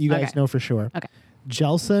what you guys Okay. know for sure. Okay.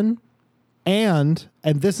 Jelson and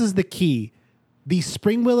this is the key. The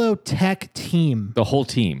Spring Willow Tech team The whole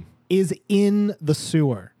team. is in the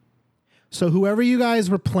sewer. So whoever you guys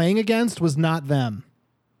were playing against was not them.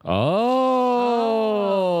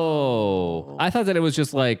 Oh. I thought that it was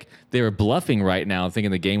just like they were bluffing right now,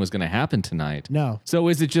 thinking the game was going to happen tonight. No. So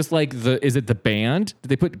is it just like is it the band? Did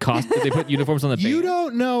they put uniforms on the band? You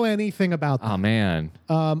don't know anything about that. Oh man.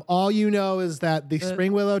 All you know is that the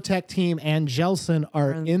Spring Willow Tech team and Jelson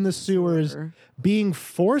are in the sewers being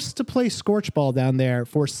forced to play Scorchball down there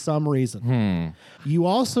for some reason. You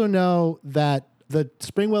also know that the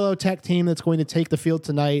Spring Willow Tech team that's going to take the field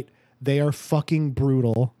tonight, they are fucking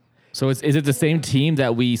brutal. So is it the same team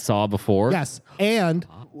that we saw before? Yes. And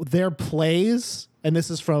their plays, and this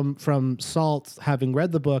is from Salt having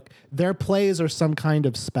read the book, their plays are some kind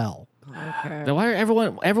of spell. Okay. Then why are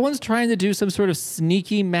everyone's trying to do some sort of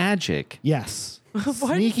sneaky magic? Yes. Why does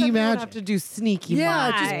Sneaky everyone magic. have to do sneaky Yeah,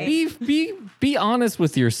 magic? just be honest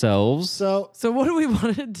with yourselves. So So what do we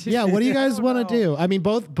want to do? yeah, what do you guys I don't want to know. do? I mean,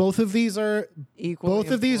 both of these are Equally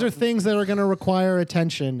things that are going to require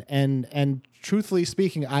attention, and truthfully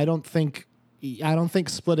speaking, I don't think I don't think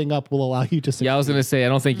splitting up will allow you to succeed. Yeah, I was gonna say I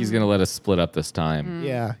don't think he's gonna let us split up this time.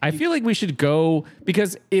 Yeah. I feel like we should go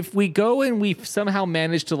because if we go and we somehow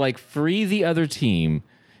manage to like free the other team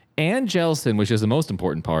and Jelson, which is the most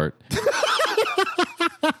important part,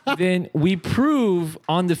 then we prove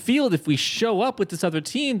on the field if we show up with this other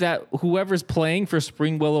team that whoever's playing for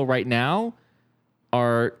Spring Willow right now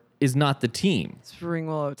is not the team. Spring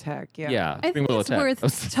Willow Tech. Yeah. Yeah, I Spring think Willow it's Tech. worth Oh,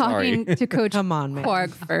 sorry. talking to Coach Come on, man.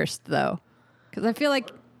 Quark first, though, because I feel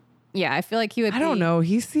like he would. I don't know.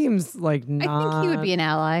 He seems like I not. think he would be an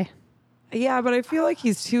ally. Yeah, but I feel like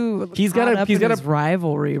he's too. He's caught got a- up he's in got a- his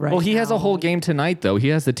rivalry right. Well, he has a now. whole game tonight, though. He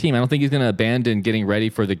has the team. I don't think he's going to abandon getting ready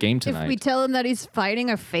for the game tonight. If we tell him that he's fighting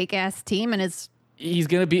a fake ass team and it's He's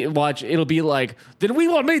going to be, it'll be like, then we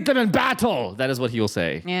will meet them in battle. That is what he'll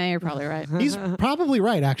say. yeah, you're probably right. He's probably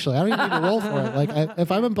right, actually. I don't even need to roll for it. Like,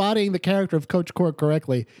 if I'm embodying the character of Coach Quark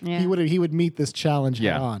correctly, Yeah. he would meet this challenge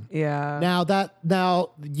Yeah. head on. Yeah.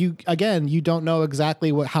 Now you don't know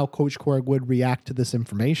exactly how Coach Quark would react to this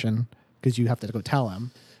information because you have to go tell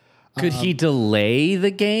him. Could he delay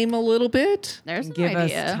the game a little bit? There's an Give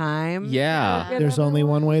idea. us time. Yeah. There's only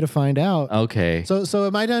one way to find out. Okay. So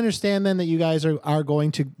am I to understand then that you guys are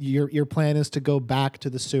going to your plan is to go back to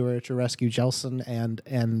the sewer to rescue Jelson and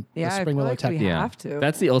Yeah, the I Spring feel Willow like Tech? we have to.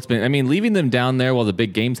 That's the ultimate. I mean, leaving them down there while the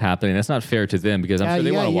big game's happening, that's not fair to them because I'm sure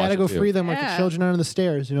they want to you watch gotta go it too. free them like the Yeah. children under the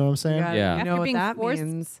stairs. You know what I'm saying? Yeah. You know After what being that forced-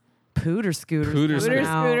 means? Pooter scooters. Pooter coming scooters.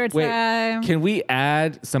 out. Scooter Wait, time. can we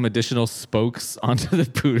add some additional spokes onto the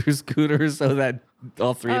Pooter scooter so that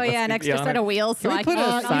all three Oh of us yeah, an can extra be on set it? of wheels so Can we I put can. a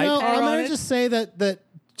go side- sidecar I'm on gonna it? just say that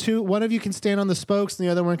one of you can stand on the spokes and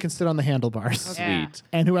the other one can sit on the handlebars. Yeah. Sweet.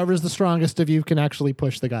 And whoever's the strongest of you can actually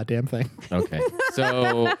push the goddamn thing. Okay.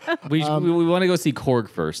 So we want to go see Korg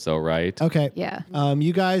first, though, right? Okay. Yeah.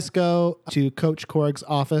 You guys go to Coach Korg's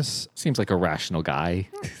office. Seems like a rational guy.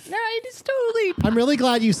 No, it's totally. I'm really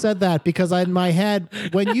glad you said that because in my head,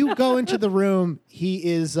 when you go into the room,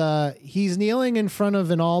 he's kneeling in front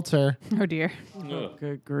of an altar, Oh dear.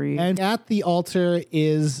 Good grief. and at the altar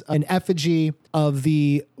is an effigy of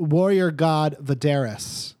the warrior god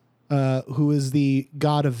Viserys. Who is the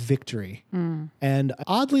god of victory, and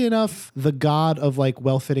oddly enough, the god of like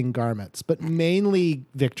well-fitting garments, but mainly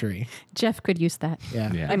victory. Jeff could use that.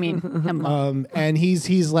 Yeah. Yeah. I mean, him. And he's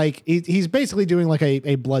basically doing like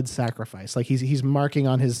a blood sacrifice. Like he's marking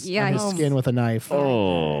on his Yikes. skin with a knife.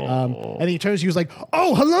 Oh. And he turns to you, he's like,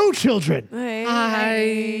 "Oh, hello, children."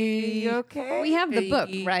 Hey, you okay? We have the book,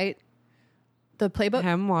 right? The playbook.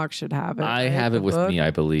 Hemlock should have it. I right? have The it with book? me, I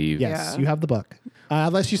believe. Yes, Yeah. you have the book.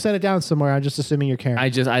 Unless you set it down somewhere, I'm just assuming you're carrying. I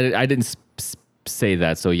didn't say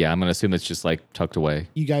that, so yeah, I'm gonna assume it's just like tucked away.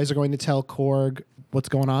 You guys are going to tell Korg what's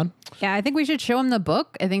going on. Yeah, I think we should show him the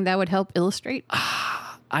book. I think that would help illustrate.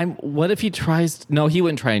 What if he tries? No, he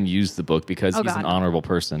wouldn't try and use the book because Oh, he's God, an no. honorable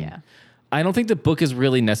person. Yeah. I don't think the book is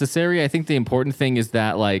really necessary. I think the important thing is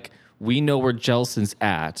that like we know where Jelson's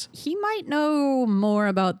at. He might know more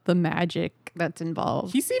about the magic that's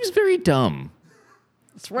involved. He seems very dumb.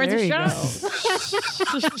 It's worth There a you shot.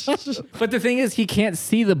 go. But the thing is, he can't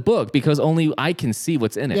see the book because only I can see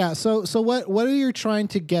what's in it. Yeah. So what are you trying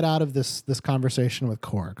to get out of this conversation with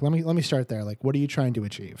Korg? Let me start there. Like, what are you trying to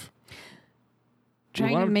achieve?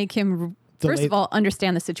 Trying wanna- to make him, first of all,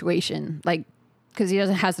 understand the situation. Like, because he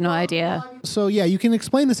has no idea. So yeah, you can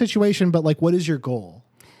explain the situation, but like, what is your goal?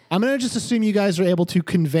 I'm gonna just assume you guys are able to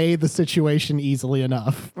convey the situation easily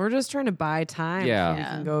enough. We're just trying to buy time. Yeah. So we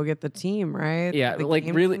can go get the team, right? Yeah, The like,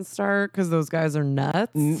 game really- can start because those guys are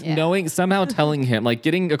nuts. Yeah. Knowing somehow telling him like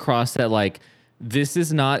getting across that like this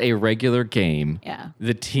is not a regular game. Yeah.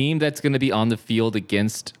 The team that's going to be on the field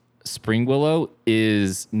against Spring Willow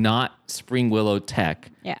is not Spring Willow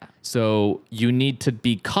Tech. Yeah. So you need to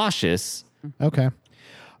be cautious. Okay.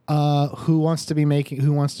 Who wants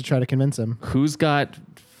to try to convince him? Who's got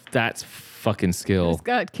that fucking skill? Just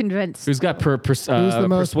got convinced. Who's got Who's the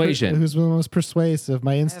most persuasion? who's the most persuasive?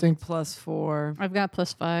 My I have instinct. +4. I've got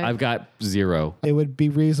 +5. I've got 0. It would be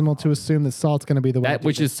reasonable to assume that Salt's going to be the one. That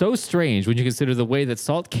which is so strange when you consider the way that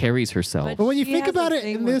Salt carries herself. But when you She think has about a it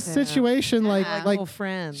thing in with this him. situation, like Like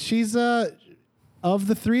friend. she's of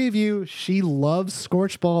the three of you, she loves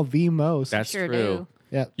Scorchball the most. That's Sure true. do.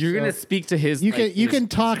 yeah. You're so gonna speak to his. you like, can his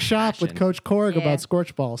talk shop with passion. Coach Korg Yeah. about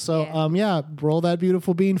Scorchball. So Yeah. roll that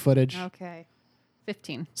beautiful bean footage. Okay.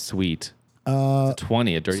 15. Sweet.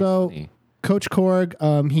 20, a dirty so 20. Coach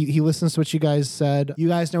Korg, he listens to what you guys said. You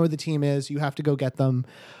guys know where the team is. You have to go get them.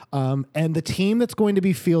 And the team that's going to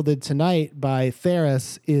be fielded tonight by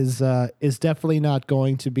Theris is definitely not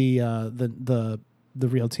going to be the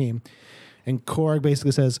real team. And Korg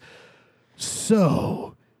basically says,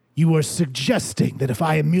 "So You are suggesting that if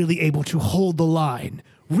I am merely able to hold the line,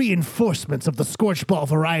 reinforcements of the Scorch Ball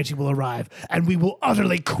variety will arrive, and we will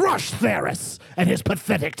utterly crush Theris and his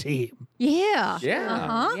pathetic team. Yeah. Yeah.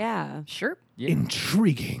 Uh-huh. Yeah. Sure.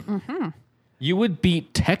 Intriguing. You would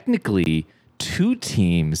beat technically 2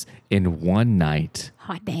 teams in one night.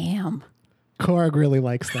 Hot damn. Korg really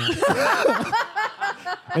likes that.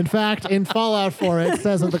 In fact, in Fallout 4, it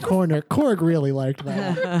says in the corner, Korg really liked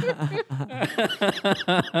that.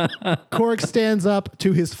 Korg stands up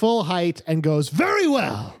to his full height and goes, Very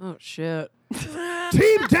well. Oh shit.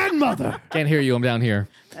 Team Den-Mother. Can't hear you. I'm down here.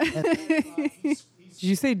 Did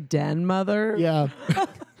you say den mother? yeah.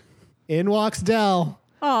 In walks Dell.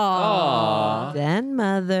 Den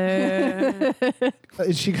mother.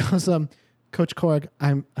 And she goes, Coach Korg,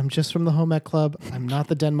 I'm just from the home ec club. I'm not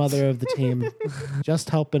the den mother of the team. Just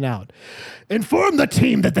helping out. Inform the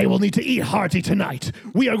team that they will need to eat hearty tonight.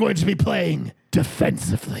 We are going to be playing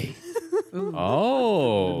defensively.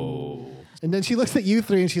 Oh. And then she looks at you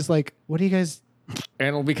 3 and she's like, what do you guys...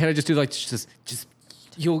 And we kind of just do like, just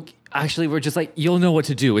you'll actually, we're just like, you'll know what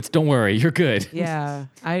to do. Don't worry. You're good. Yeah.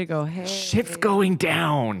 I go, hey. Shit's going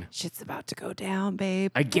down Shit's about to go down,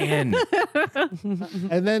 babe. again.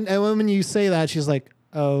 And then when you say that, she's like,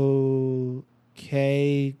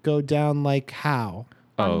 okay, go down like how?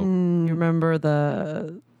 Oh. You remember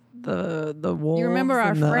the wolves? You remember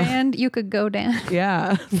our and the- friend? You could go down.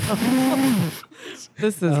 Yeah.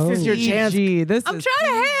 This is your chance. This I'm is trying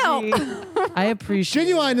to help. PG. I appreciate.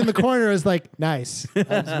 Genuine in the corner is like, nice.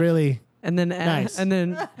 That's really... And then Nice. and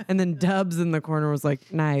then Dubs in the corner was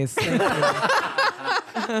like, nice. Thank you.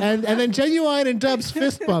 And then Genuine and Dubs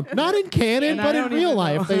fist bump. Not in canon, And I but in don't real even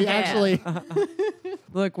life. know. They Yeah. actually...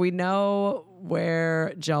 Look, we know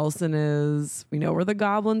where Jelson is. We know where the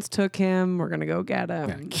goblins took him. We're gonna go get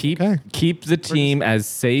him. Keep Okay. keep the team as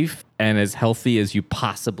safe and as healthy as you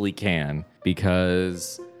possibly can,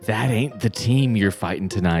 because that ain't the team you're fighting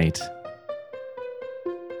tonight.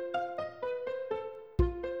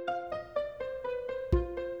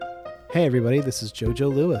 Hey everybody, this is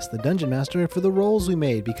JoJo Lewis, the Dungeon Master for the Rolls We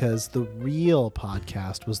Made, because the real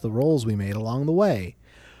podcast was the rolls we made along the way.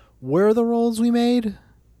 Were the rolls we made?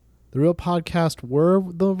 The real podcast were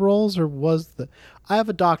the rolls, or was the... I have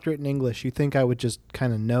a doctorate in English. You think I would just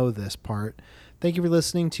kind of know this part. Thank you for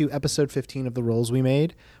listening to episode 15 of The Rolls We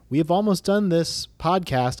Made. We have almost done this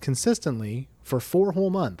podcast consistently for 4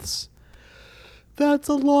 whole months. That's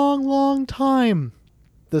a long, long time.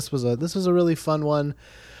 This was a really fun one.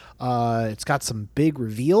 It's got some big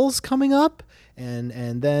reveals coming up,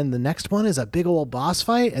 and then the next one is a big old boss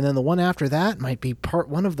fight, and then the one after that might be part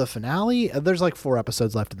 1 of the finale. There's like 4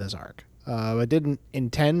 episodes left of this arc. I didn't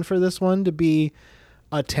intend for this one to be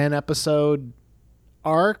a 10-episode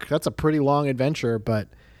arc. That's a pretty long adventure, but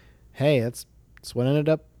hey, that's what ended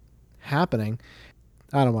up happening.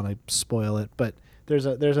 I don't want to spoil it, but there's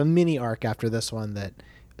a mini arc after this one that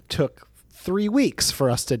took 3 weeks for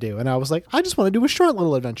us to do, and I was like, I just want to do a short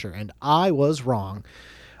little adventure, and I was wrong.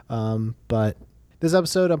 But this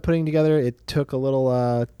episode I'm putting together, it took a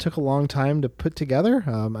long time to put together.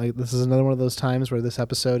 This is another one of those times where this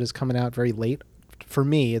episode is coming out very late. For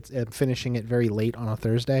me, I'm finishing it very late on a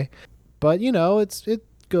Thursday, but you know, it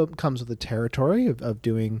comes with the territory of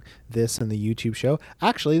doing this and the YouTube show.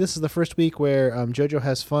 Actually, this is the first week where JoJo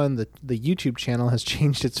Has Fun, the YouTube channel, has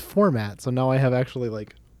changed its format, so now I have actually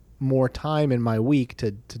like more time in my week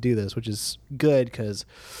to do this, which is good because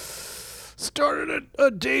started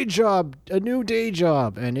a day job, a new day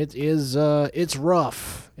job, and it's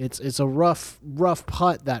rough. It's a rough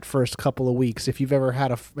putt that first couple of weeks. If you've ever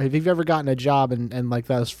gotten a job and like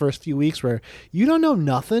those first few weeks where you don't know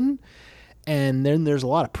nothing, and then there's a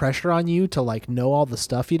lot of pressure on you to like know all the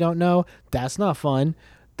stuff you don't know, that's not fun.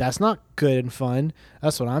 That's not good and fun.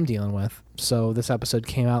 That's what I'm dealing with. So this episode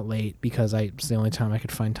came out late because it's the only time I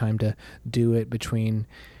could find time to do it, between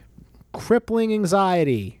crippling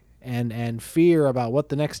anxiety and fear about what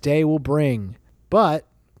the next day will bring. But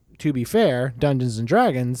to be fair, Dungeons and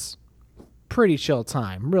Dragons, pretty chill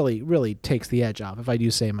time. Really, really takes the edge off, if I do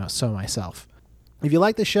say so myself. If you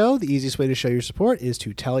like the show, the easiest way to show your support is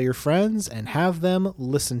to tell your friends and have them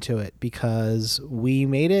listen to it, because we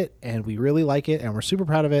made it and we really like it and we're super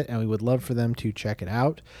proud of it and we would love for them to check it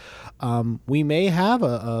out. We may have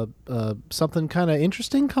a something kind of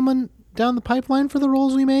interesting coming down the pipeline for the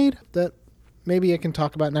rolls we made that maybe I can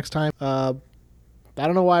talk about next time. I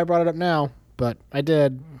don't know why I brought it up now, but I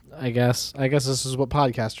did, I guess. I guess this is what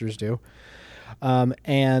podcasters do.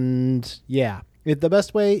 And yeah. The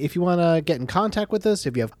best way, if you want to get in contact with us,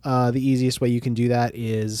 if you have the easiest way you can do that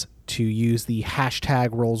is to use the hashtag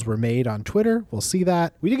rolls were made on Twitter. We'll see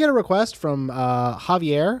that. We did get a request from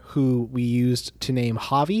Javier, who we used to name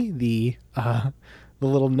Javi, the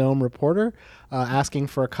little gnome reporter, asking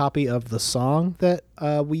for a copy of the song that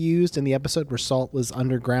we used in the episode where Salt was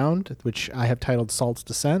underground, which I have titled Salt's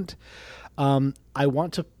Descent. I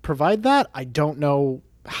want to provide that. I don't know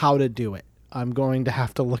how to do it. I'm going to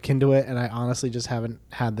have to look into it, and I honestly just haven't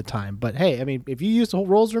had the time. But hey, I mean, if you use the whole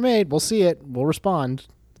rolls were made, we'll see it. We'll respond.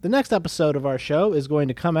 The next episode of our show is going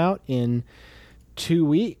to come out in 2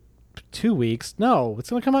 weeks. 2 weeks? No, it's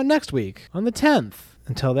going to come out next week on the 10th.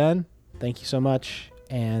 Until then, thank you so much,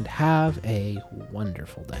 and have a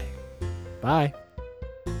wonderful day. Bye.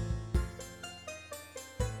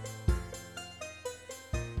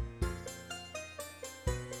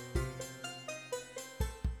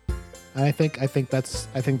 I think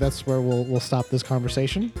that's where we'll stop this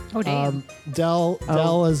conversation. Oh, damn. Dell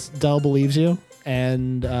believes you,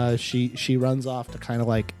 and she runs off to kind of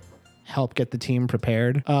like help get the team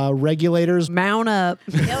prepared. Regulators, Mount up.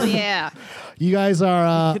 Hell yeah. you guys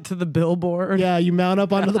are Get to the billboard. yeah, you mount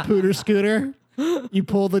up onto the pooter scooter. You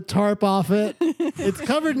pull the tarp off it. It's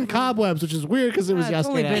covered in cobwebs, which is weird because it was Yeah, it's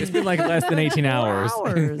only yesterday. It's been like less than 18 hours.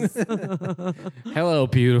 Hours. Hello,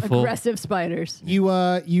 beautiful. Aggressive spiders.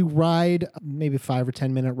 You ride maybe 5 or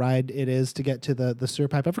 10 minute ride it is to get to the sewer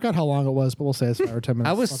pipe. I forgot how long it was, but we'll say it's 5 or 10 minutes.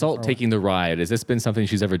 How was Salt taking the ride? Has this been something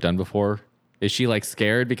she's ever done before? Is she like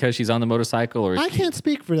scared because she's on the motorcycle, or is I she- can't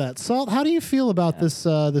speak for that. Salt, how do you feel about this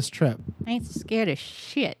trip? I ain't scared of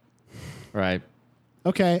shit. right?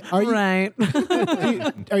 Okay, are you Right.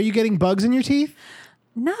 are you getting bugs in your teeth?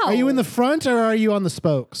 No. Are you in the front or are you on the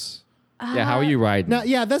spokes? Yeah. How are you riding? Now,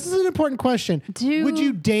 yeah, this is an important question. Would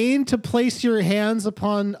you deign to place your hands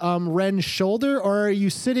upon Ren's shoulder, or are you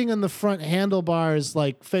sitting on the front handlebars,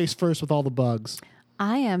 like face first with all the bugs?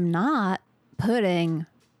 I am not putting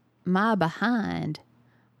my behind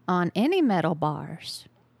on any metal bars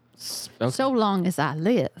Okay. so long as I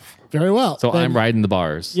live. Very well. So Then I'm riding the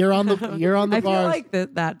bars. You're on the I feel bars. like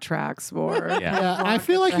that tracks more. Yeah. Yeah, I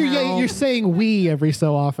feel like you're saying we every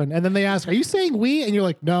so often, and then they ask, "Are you saying we?" And you're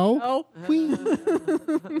like, "No, we."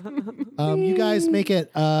 You guys make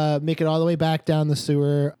it all the way back down the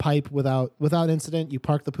sewer pipe without incident. You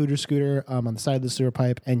park the pooter scooter on the side of the sewer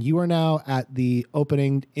pipe, and you are now at the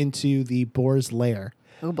opening into the boar's lair.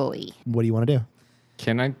 Oh boy. What do you want to do?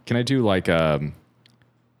 Can I do like a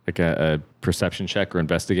perception check or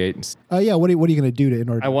investigate? Yeah, what are you going to do in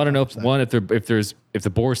order? I want to know if the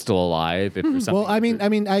boar's still alive. If there's something. Well,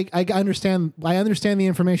 I understand. I understand the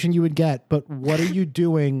information you would get, but what are you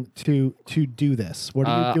doing to do this? What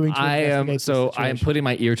are you doing to investigate this I am situation? putting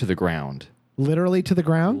my ear to the ground, Literally to the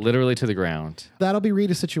ground. literally to the ground. That'll be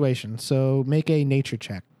read a situation. So make a nature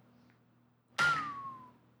check.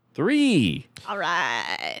 3. All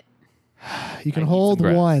right. You can I need hold some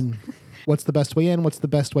grass. 1. What's the best way in? What's the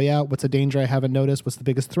best way out? What's a danger I haven't noticed? What's the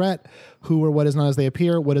biggest threat? Who or what is not as they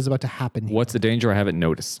appear? What is about to happen here? What's the danger I haven't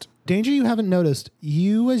noticed? Danger you haven't noticed.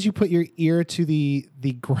 You, as you put your ear to the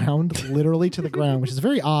ground, literally to the ground, which is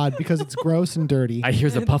very odd because it's gross and dirty. I hear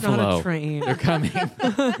the It's not buffalo. a train. They're coming.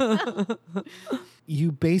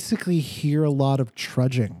 You basically hear a lot of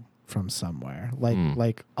trudging from somewhere,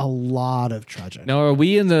 like a lot of trudging. Now, are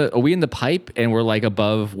we in the pipe and we're like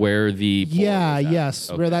above where the pole Yeah, is at? yes.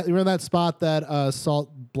 Okay. We're in that spot that Salt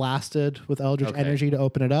blasted with Eldritch Okay. energy to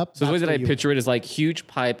open it up. So the way That's that I where you- picture it is like huge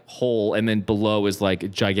pipe hole, and then below is like a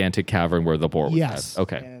gigantic cavern where the boar was Yes. at.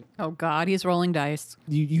 Okay. And Oh God, he's rolling dice.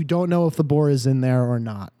 you don't know if the boar is in there or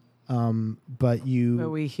not, but But you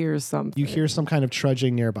we hear something. hear some kind of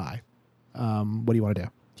trudging nearby. What do you want to do?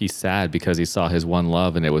 He's sad because he saw his one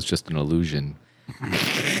love and it was just an illusion.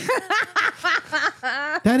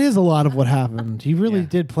 That is a lot of what happened. You really Yeah.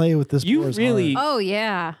 did play with this. You boar's really- heart. Oh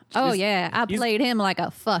yeah. Oh He's- yeah. I he's played him like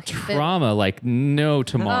a fucking fiddle. Trauma like no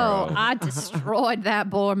tomorrow. Oh, I destroyed that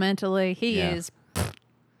boar mentally. He Yeah. is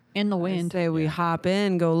in the I wind. say we hop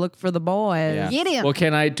in, go look for the boys. Yeah. Get him.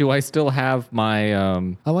 Well, do I still have my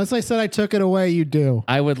Unless I said I took it away, you do.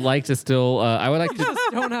 I would like to still I would like to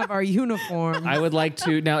Don't have our uniform. I would like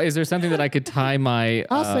to now is there something that I could tie my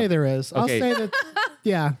I'll say there is. I'll okay. say that.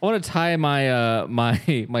 Yeah. I want to tie my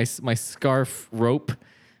my scarf rope,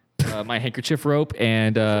 my handkerchief rope,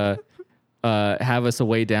 and have us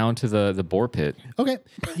away down to the boar pit. Okay.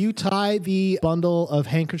 You tie the bundle of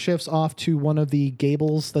handkerchiefs off to one of the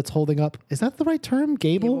gables that's holding up. Is that the right term?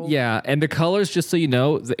 Gable? Yeah, and the colors, just so you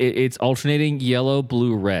know, it's alternating yellow,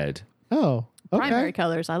 blue, red. Oh. Okay. Primary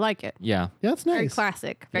colors. I like it. Yeah. Yeah, that's Very nice.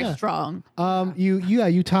 classic. Very Yeah. strong.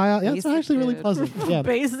 You tie out. Yeah, it's Basic actually really kid. pleasant. Yeah.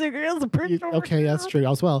 Basic is a pretty Okay, that's true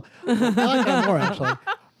as well. I like that more actually.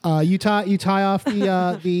 You tie off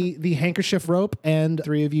the handkerchief rope, and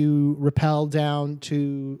three of you rappel down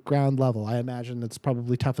to ground level. I imagine that's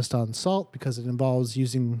probably toughest on Salt because it involves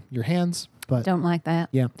using your hands. But Don't like that.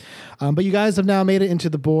 yeah, but you guys have now made it into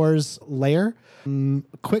the boar's lair.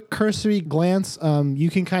 Quick cursory glance, you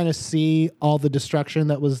can kind of see all the destruction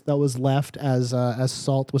that was left as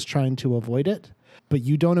Salt was trying to avoid it. But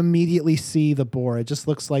you don't immediately see the boar. It just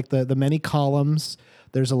looks like the many columns.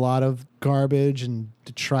 There's a lot of garbage and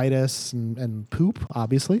detritus and poop,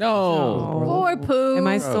 obviously. No. Poor poo. Am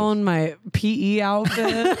I still in my PE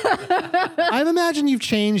outfit? I imagine you've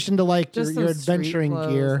changed into like Just your some street adventuring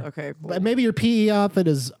clothes. gear. Okay, cool. But maybe your PE outfit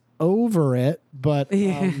is over it, but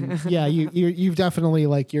yeah, you've definitely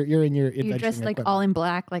like you're in your adventuring You dressed like equipment. all in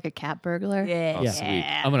black, like a cat burglar. Yeah. Oh, sweet.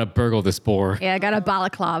 I'm gonna burgle this boar. Yeah, I got a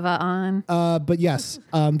balaclava on. But yes,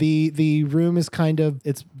 the room is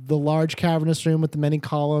it's the large cavernous room with the many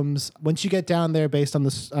columns. Once you get down there, based on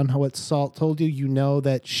what Salt told you, you know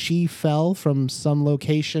that she fell from some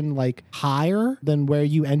location like higher than where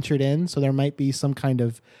you entered in. So there might be some kind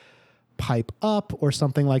of pipe up or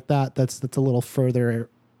something like that. That's a little further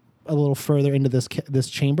into this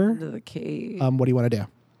chamber. Into the cave. What do you want to do?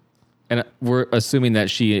 And we're assuming that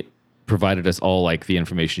she provided us all like the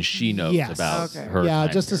information she knows Yes. about Okay. her. Yeah,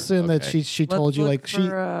 time just here. assume that Okay. she Let's told you look like she.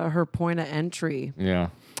 for, her point of entry. Yeah.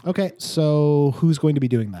 Okay, so who's going to be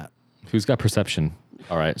doing that? Who's got perception?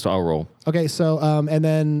 All right, so I'll roll. Okay, so and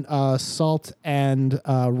then Salt and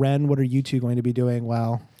Ren, what are you two going to be doing?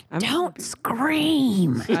 Well, Don't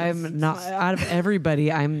scream. I'm not out of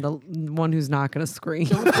everybody. I'm the one who's not going to scream.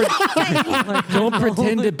 Don't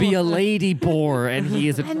pretend to be a lady boar, and he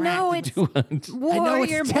is I know it's attracted to us.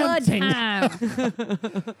 warrior blood tempting. time.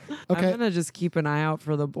 okay, I'm gonna just keep an eye out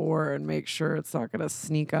for the boar and make sure it's not gonna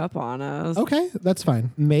sneak up on us. okay, that's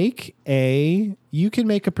fine. You can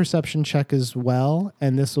make a perception check as well,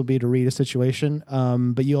 and this will be to read a situation.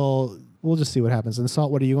 But we'll just see what happens. And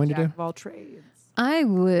Salt, what are you going to Jack do? of all trades. I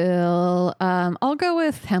will. I'll go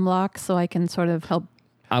with Hemlock so I can sort of help.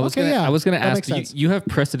 I was Okay, gonna. yeah, I was gonna that ask makes you. sense. You have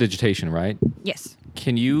prestidigitation, right? Yes.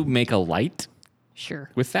 Can you make a light Sure.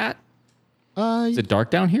 with that? Is it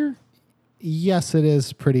dark down here? Yes, it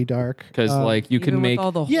is pretty dark. Because like you Even can with make.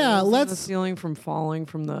 all the Yeah, holes in the let's- ceiling from falling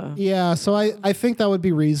from the. Yeah, so I think that would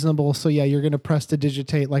be reasonable. So yeah, you're going to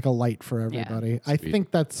prestidigitate like a light for everybody. I Sweet.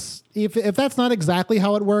 think that's if that's not exactly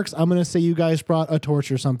how it works, I'm going to say you guys brought a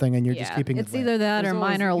torch or something, and you're just keeping it's it lit. either that or There's always-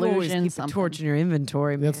 minor you always illusion. keep a torch in your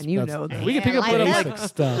inventory, man. That's- you that's- know that. We can pick up light a it like, up.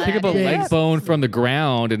 stuff. pick up a Light it leg up. bone from the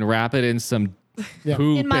ground and wrap it in some Yeah.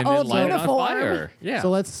 poop In my and old then light it on uniform. fire. Yeah. So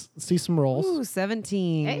let's see some rolls. Ooh,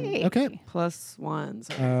 17. Hey. Okay. Plus 1.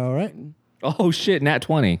 So All right. oh shit! Nat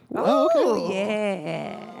 20. Oh, okay. Oh,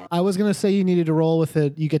 yeah. I was gonna say you needed to roll with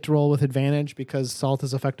it. You get to roll with advantage because Salt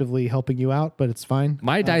is effectively helping you out, but it's fine.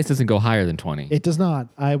 My dice doesn't go higher than 20. It does not.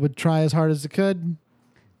 I would try as hard as it could.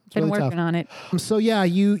 It's Been really working tough. on it. So yeah,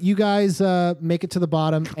 you guys make it to the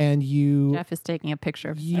bottom, and you Jeff is taking a picture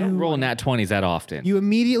of I don't roll nat 20s that often. you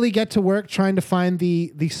immediately get to work trying to find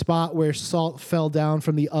the spot where Salt fell down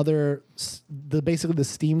from basically the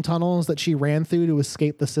steam tunnels that she ran through to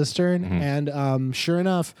escape the cistern. And sure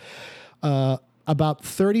enough, about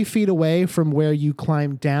 30 feet away from where you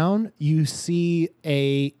climbed down, you see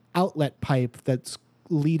a outlet pipe that's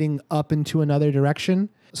leading up into another direction.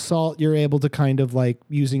 Salt, you're able to kind of like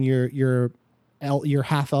using your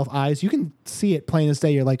half elf eyes, you can see it plain as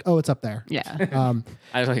day. You're like, oh, it's up there. Yeah.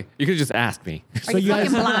 I was like, you could just ask me. So you guys,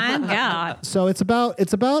 Fucking blind? God. so it's about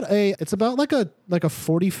like a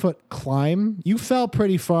 40-foot climb. You fell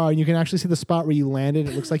pretty far, and you can actually see the spot where you landed.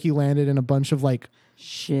 It looks like you landed in a bunch of like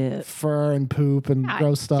Shit. fur and poop and God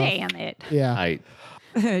gross stuff. Damn it. Yeah,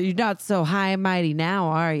 You're not so high and mighty now,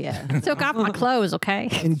 are you? Took off my clothes, okay?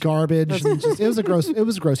 in garbage. And just, it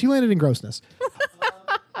was gross. You landed in grossness.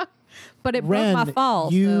 But it Ren, broke my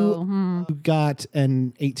fall. you got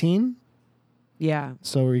an 18, Yeah.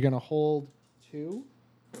 so you're gonna hold 2.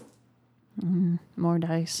 More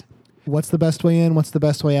dice. What's the best way in? What's the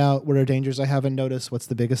best way out? What are dangers I haven't noticed? What's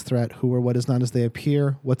the biggest threat? Who or what is not as they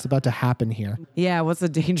appear? What's about to happen here? Yeah. What's the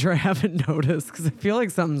danger I haven't noticed? Because I feel like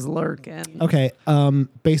something's lurking. Okay.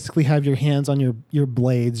 Basically have your hands on your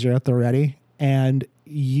blades. You're at the ready, and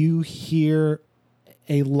you hear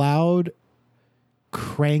a loud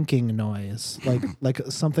cranking noise, like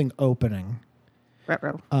something opening.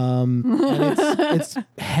 Ruh-roh. And it's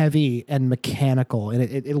heavy and mechanical, and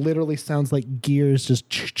it literally sounds like gears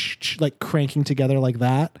just like cranking together like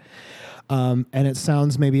that. And it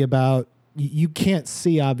sounds maybe about you can't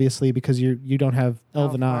see obviously because you don't have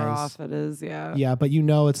elven How far eyes. off it is, yeah. Yeah, but you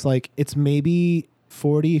know it's maybe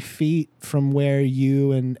 40 feet from where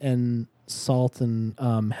you and Salt and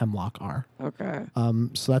hemlock are. Okay.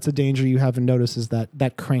 So that's a danger you haven't noticed is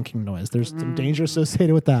that cranking noise. There's some danger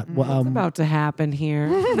associated with that. Well, What's about to happen here?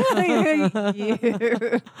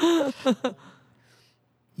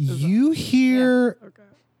 you hear Okay.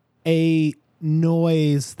 a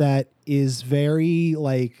noise that is very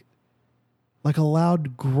like a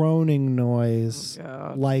loud groaning noise,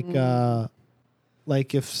 God. like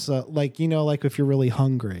if if you're really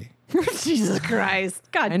hungry. Jesus Christ.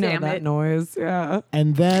 God I know damn that it. noise. Yeah.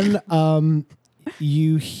 And then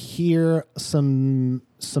you hear some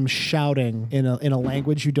shouting in a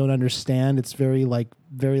language you don't understand. It's very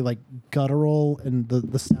guttural, and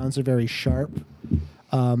the sounds are very sharp.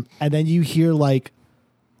 And then you hear like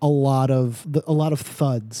a lot of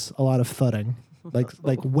thuds, a lot of thudding,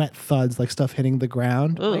 like wet thuds, like stuff hitting the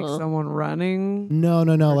ground. Like someone running. No,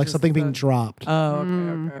 like just something being thud- dropped.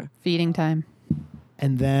 Oh, okay. Feeding time.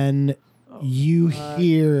 And then you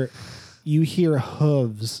hear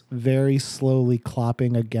hooves very slowly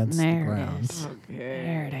clopping against the There it ground. is. Okay.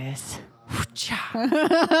 There it is.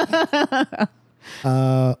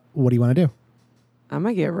 What do you want to do? I'm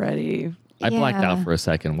gonna get ready. I blacked out Yeah. for a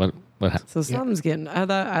second. What happened? So something's getting.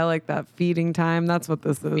 I like that feeding time. That's what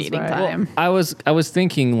this is. Feeding right? time. I was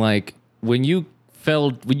thinking like when you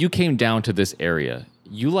came down to this area,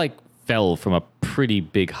 you like fell from a pretty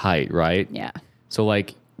big height, right? Yeah. So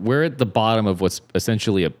like we're at the bottom of what's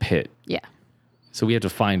essentially a pit. Yeah. So we have to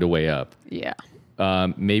find a way up. Yeah.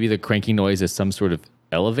 Maybe the cranky noise is some sort of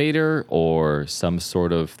elevator or some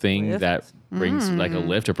sort of thing Lift? that brings like a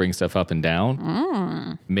lift or brings stuff up and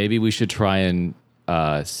down. Maybe we should try and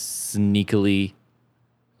sneakily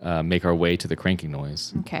make our way to the cranking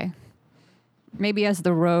noise. Okay. Maybe as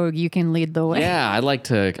the rogue, you can lead the way. Yeah, I'd like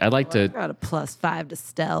to. I got a +5 to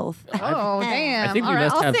stealth. Oh, damn. I think we All right,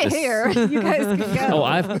 must I'll have sit this- here. You guys can go. Oh,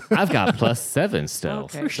 I've got +7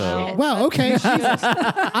 stealth. Okay. So Wow, okay. Jesus.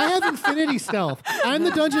 I have infinity stealth. I'm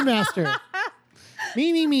the dungeon master.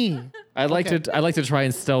 Me. I'd like to try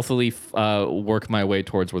and stealthily work my way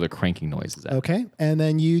towards where the cranking noise is at. Okay. And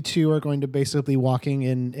then you two are going to basically walking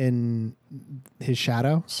in his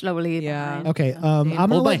shadow. Slowly. Yeah. behind. Okay. I'm gonna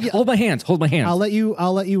Hold let you, my hands. Hold my hands. I'll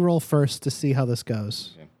let you roll first to see how this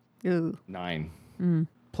goes. Ooh. 9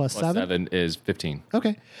 Plus plus 7? 7 is 15.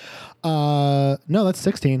 Okay. No, that's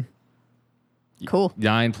 16. Cool.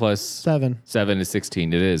 9 plus 7. 7 is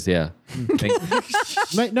 16. It is, yeah.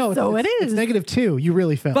 Thank- No, So it it's is. -2. You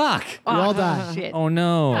really failed. Fuck. You all die. Shit. Oh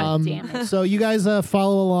no. Damn it. So you guys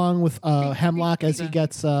follow along with Hemlock as he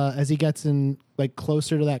gets in like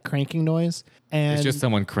closer to that cranking noise, and It's just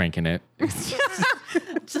someone cranking it.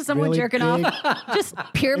 Just someone really jerking big- off. Just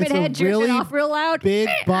pyramid It's a head jerking really off real loud. big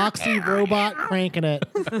boxy robot cranking it.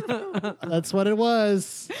 That's what it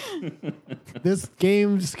was. This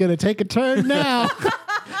game's gonna take a turn now.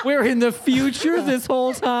 We're in the future this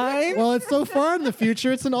whole time. Well, it's so far in the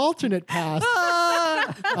future, it's an alternate past.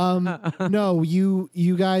 No,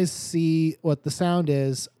 you guys see what the sound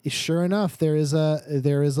is. Sure enough, there is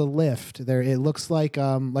a lift. There, it looks like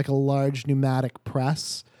a large pneumatic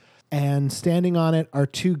press, and standing on it are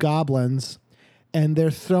two goblins, and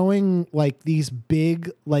they're throwing like these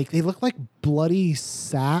big, like they look like bloody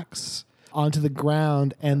sacks onto the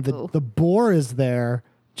ground, and the boar is there,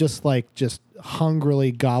 just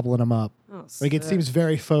hungrily gobbling them up. Like it seems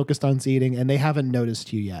very focused on eating, and they haven't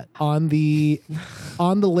noticed you yet. On the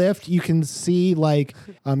lift, you can see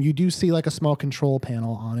you do see like a small control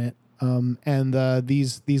panel on it, and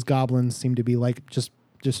these goblins seem to be like just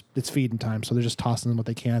it's feeding time, so they're just tossing them what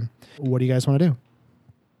they can. What do you guys want to do?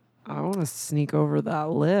 I want to sneak over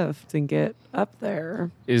that lift and get up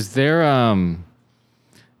there. Is there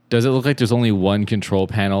does it look like there's only one control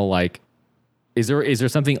panel? Like is there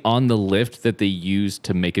something on the lift that they use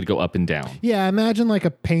to make it go up and down? Yeah, imagine like a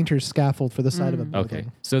painter's scaffold for the side of a building. Okay.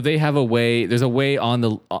 So they have a way, there's a way on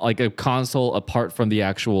the like a console apart from the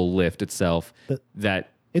actual lift itself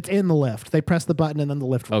that It's in the lift. They press the button and then the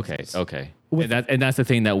lift rises. okay. And that's the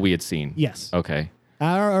thing that we had seen. Yes. Okay.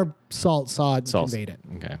 Our Salt saw it and Salt. conveyed it.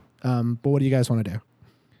 Okay. But what do you guys want to do?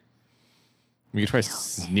 We could try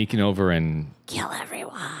sneaking over and Kill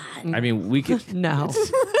everyone. I mean, we could No.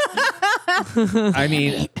 I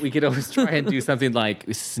mean, we could always try and do something like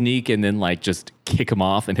sneak and then like just kick them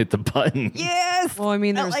off and hit the button. Yes. Well, I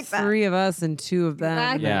mean, I there's like that. 3 of us and 2 of them.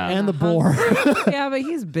 Exactly. Yeah. And the boar. Yeah, but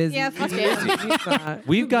he's busy. Yeah, fuck He's him. he's not-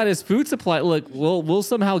 We've got his food supply. Look, we'll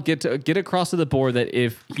somehow get across to the board that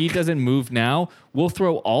if he doesn't move now, we'll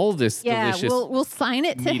throw all this Yeah, delicious we'll sign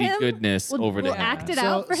it to meaty him. goodness We'll, over to we'll him. act it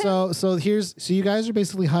out for him. So you guys are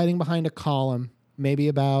basically hiding behind a column. Maybe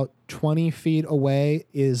about 20 feet away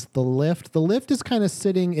is the lift. The lift is kind of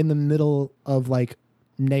sitting in the middle of like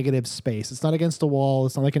negative space. It's not against a wall.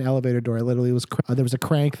 It's not like an elevator door. It literally was there was a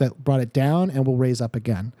crank that brought it down and will raise up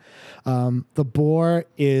again. The boar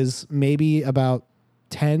is maybe about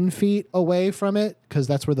 10 feet away from it because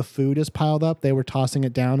that's where the food is piled up. They were tossing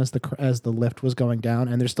it down as the lift was going down,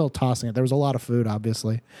 and they're still tossing it. There was a lot of food,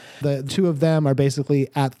 obviously. The two of them are basically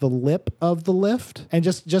at the lip of the lift. And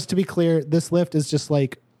just to be clear, this lift is just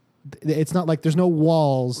like, it's not like there's no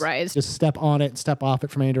walls. Right. Just step on it, step off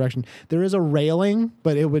it from any direction. There is a railing,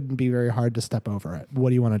 but it wouldn't be very hard to step over it. What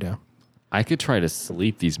do you want to do? I could try to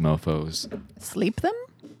sleep these mofos. Sleep them?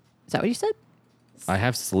 Is that what you said? I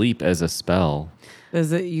have sleep as a spell.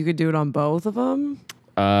 Is it you could do it on both of them?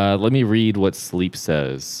 Let me read what sleep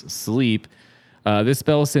says. Sleep. This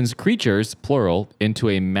spell sends creatures, plural, into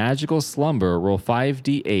a magical slumber. Roll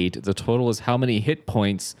 5d8. The total is how many hit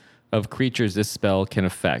points of creatures this spell can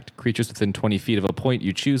affect. Creatures within 20 feet of a point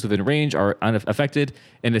you choose within range are unaffected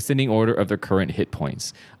in ascending order of their current hit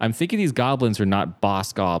points. I'm thinking these goblins are not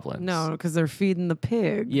boss goblins. No, because they're feeding the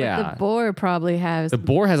pig. Yeah. The boar probably has. The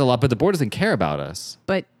boar has a lot, but the boar doesn't care about us.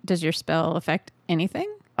 But does your spell affect anything?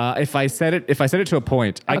 If I set it to a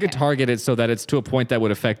point, I could Okay. target it so that it's to a point that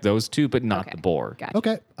would affect those two, but not Okay. the boar. Gotcha.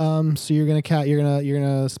 Okay. So you're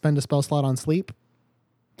gonna spend a spell slot on sleep.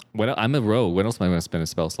 I'm a rogue. What else am I going to spend a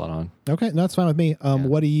spell slot on? Okay, no, that's fine with me.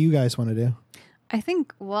 What do you guys want to do? I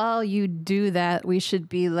think while you do that, we should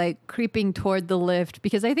be like creeping toward the lift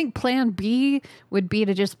because I think plan B would be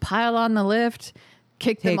to just pile on the lift,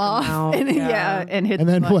 kick Take them 'em off, out, and, yeah. and hit And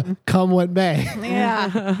then the button. come what may.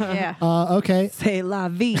 Yeah. Okay. Say la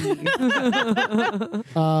vie.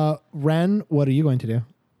 Ren, what are you going to do?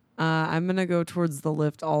 I'm gonna go towards the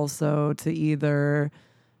lift also to either,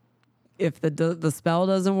 if the spell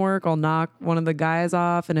doesn't work, I'll knock one of the guys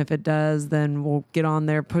off, and if it does, then we'll get on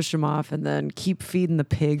there, push him off, and then keep feeding the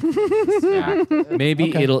pig Maybe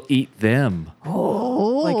Okay. it'll eat them.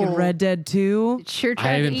 like in Red Dead 2. Sure. I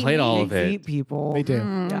haven't played all of Pigs it. eat people. They do.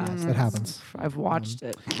 Yes, That happens. I've watched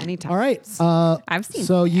it many times. All right. I've seen.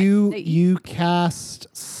 So you that you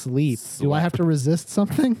cast sleep. Do I have to resist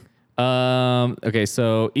something? Okay,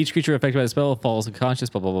 so each creature affected by the spell falls unconscious,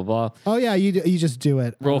 blah, blah, blah, blah. Oh yeah, you just do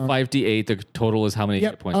it. Roll 5d8. The total is how many hit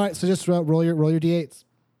Yep. points? All right. So just roll your d8s.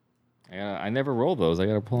 I never roll those. I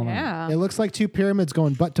got to pull them out. Yeah. It looks like two pyramids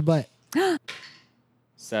going butt to butt.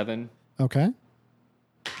 7, Okay.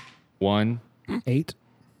 1, 8,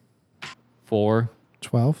 4,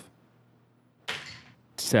 12,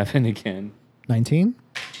 7 again, 19.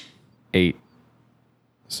 8.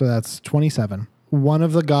 So that's 27. One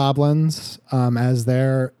of the goblins, as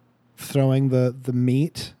they're throwing the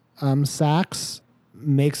meat sacks,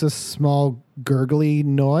 makes a small gurgly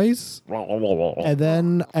noise and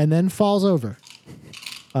then falls over.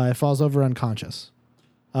 It falls over unconscious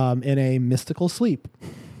in a mystical sleep.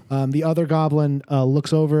 The other goblin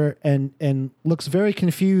looks over and looks very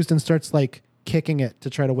confused and starts like kicking it to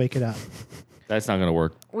try to wake it up. That's not going to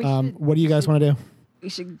work. What do you guys want to do? We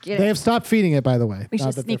should get They it. have stopped feeding it, by the way. We Not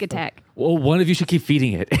should that sneak they're full. attack. Well, one of you should keep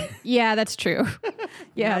feeding it. Yeah, that's true. How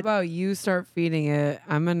Yeah. about you start feeding it?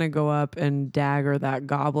 I'm gonna go up and dagger that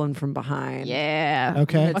goblin from behind. Yeah.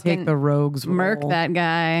 Okay. I'm gonna Fucking take the rogue's Murk roll that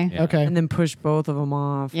guy. Yeah. Okay. and then push both of them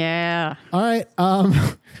off. Yeah. All right.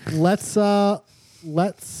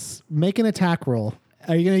 Let's make an attack roll.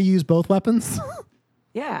 Are you going to use both weapons?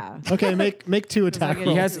 Yeah. Okay, make two attack get-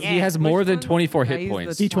 he rolls. has more Which than one? 24 I hit use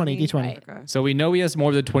points. the D20, D20. Right. Okay. So we know he has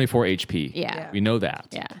more than 24 HP. Yeah. We know that.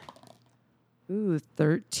 Yeah. Ooh,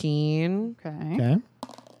 13. Okay. Okay.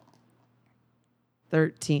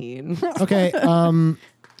 13. Okay.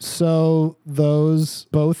 So those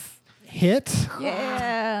both hit.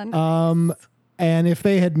 Yeah. And if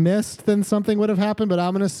they had missed, then something would have happened. But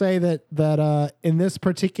I'm going to say that in this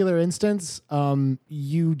particular instance,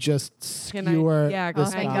 you just skewer. Yeah, this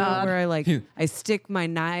because I my go God. where I stick my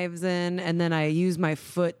knives in and then I use my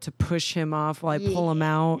foot to push him off while I pull him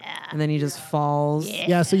out, and then he just falls.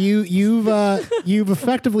 Yeah. So you've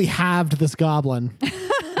effectively halved this goblin.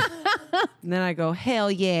 And then I go, hell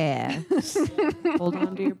yeah. Hold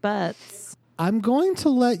on to your butts. I'm going to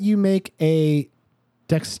let you make a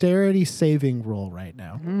dexterity saving roll right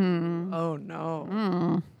now. Oh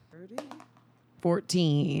no.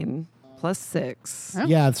 14 plus 6.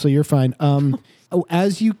 Yeah, so you're fine.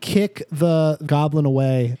 As you kick the goblin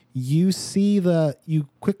away, you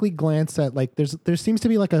quickly glance at there seems to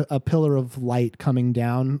be like a pillar of light coming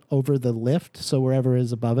down over the lift. So wherever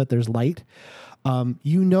is above it, there's light.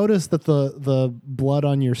 You notice that the blood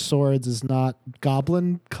on your swords is not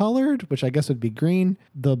goblin colored, which I guess would be green.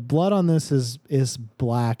 The blood on this is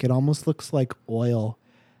black. It almost looks like oil,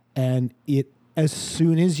 and it as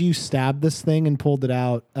soon as you stabbed this thing and pulled it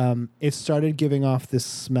out, it started giving off this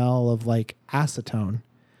smell of like acetone.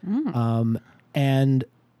 And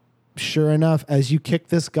sure enough, as you kick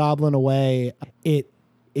this goblin away,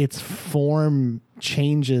 its form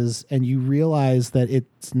changes, and you realize that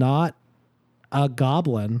it's not a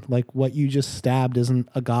goblin. Like what you just stabbed isn't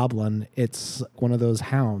a goblin. It's one of those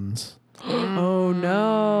hounds Oh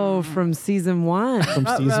no, from season 1. from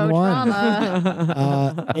season 1.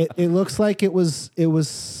 It looks like it was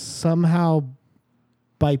somehow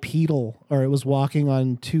bipedal, or it was walking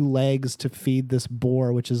on 2 legs to feed this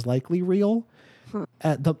boar, which is likely real.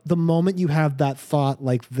 At the moment you have that thought,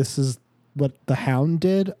 like this is what the hound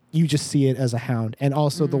did, you just see it as a hound. And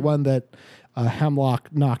also the one that Hemlock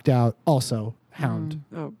knocked out, also hound.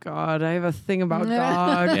 Oh God, I have a thing about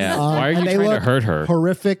dogs. Yeah. Why are you And they trying to look hurt her?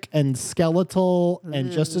 Horrific and skeletal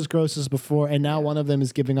and just as gross as before. And now one of them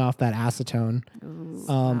is giving off that acetone.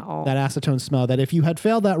 Smell. That acetone smell that if you had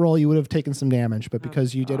failed that roll, you would have taken some damage. But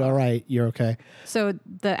because you did all right, you're okay. So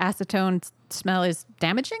the acetone smell is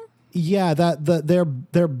damaging? Yeah,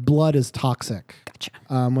 their blood is toxic. Gotcha.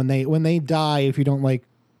 When they die, if you don't like,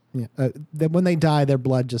 when they die, their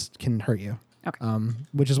blood just can hurt you. Okay.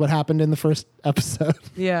 Which is what happened in the first episode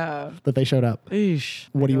Yeah. that they showed up. Eesh.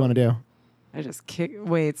 What do you want to do? I just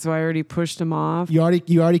Wait, so I already pushed him off. You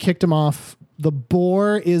already kicked him off. The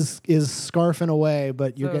boar is scarfing away,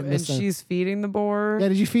 but you're getting and this. she's feeding the boar. Yeah,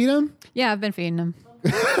 did you feed him? Yeah, I've been feeding him.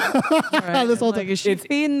 Right. This whole Like, time. is she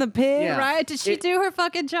feeding the pig? Yeah. Right? Did she do her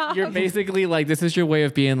fucking job? You're basically like, this is your way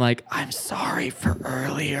of being like, I'm sorry for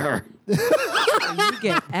earlier. You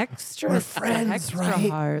get extra. We're friends, extra right?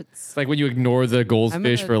 hearts. It's like when you ignore the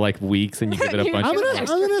goldfish gonna- for like weeks and you give it a bunch I'm of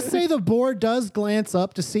gonna say the boar does glance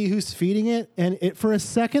up to see who's feeding it, and it for a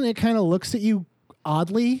second it kind of looks at you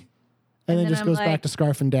oddly, and then then just I'm goes like- back to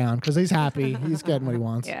scarfing down because he's happy. He's getting what he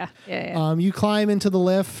wants. Yeah. You climb into the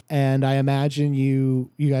lift, and I imagine you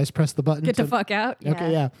guys press the button. Get the fuck out.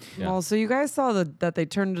 Okay, yeah. Yeah. Well, so you guys saw that they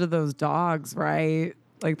turned into those dogs, right?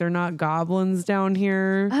 Like they're not goblins down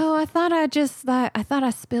here. Oh, I thought I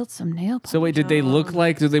spilled some nail polish. So wait, did they look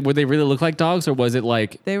like? Would they really look like dogs, or was it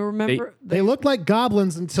like? They remember. They looked like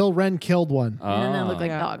goblins until Ren killed one. and then they look like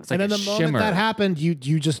Yeah. dogs. And like then a the moment shimmer. that happened, you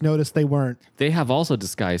just noticed they weren't. They have also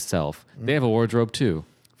disguised self. They have a wardrobe too.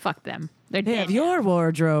 Fuck them. They're They dead. have your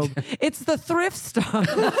wardrobe. It's the thrift store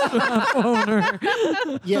owner.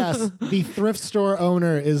 Yes, the thrift store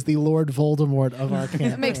owner is the Lord Voldemort of our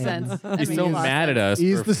campaign. That makes sense. That He's makes so a lot of mad at us.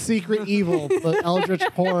 He's for- the secret evil, the eldritch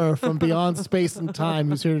horror from beyond space and time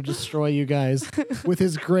who's here to destroy you guys with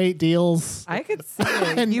his great deals. I could see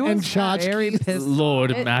it. And- He and was very tchotchkes. pissed.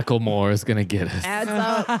 Lord Macklemore is gonna get us. Adds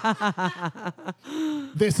up.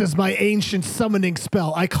 This is my ancient summoning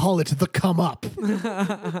spell. I call it the come up.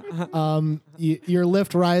 Your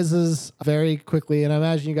lift rises very quickly, and I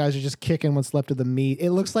imagine you guys are just kicking what's left of the meat.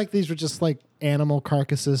 It looks like these were just like animal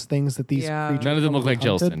carcasses, things that these Yeah. creatures. None of them look like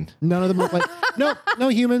hunted. Jelson. None of them look like no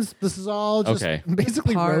humans. This is all just Okay.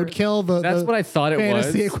 basically Part- roadkill. That's what I thought it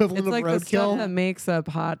fantasy was. equivalent It's of like the stuff that roadkill. makes up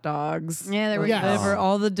hot dogs. Yeah, there we Yes. go. Whatever,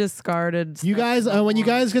 all the discarded. You stuff. guys, when you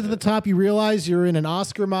guys get to the top, you realize you're in an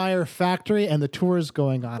Oscar Mayer factory and the tour is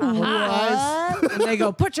going on. You realize- and they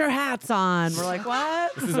go, put your hats on. We're like,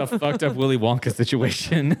 what? This is a fucked up Willy Wonka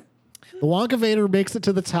situation. The Wonka Vader makes it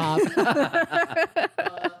to the top.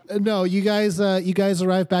 No, you guys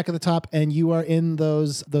arrive back at the top, and you are in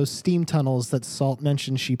those steam tunnels that Salt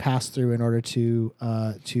mentioned she passed through in order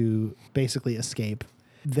to basically escape.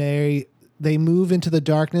 They move into the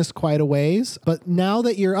darkness quite a ways, but now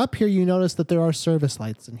that you're up here, you notice that there are service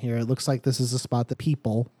lights in here. It looks like this is a spot that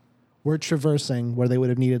people were traversing where they would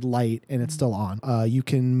have needed light, and it's still on. You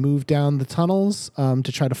can move down the tunnels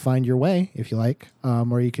to try to find your way if you like,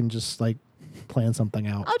 or you can just like plan something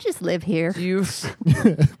out. I'll just live here.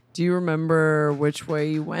 Do you remember which way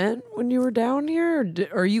you went when you were down here?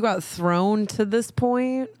 Or you got thrown to this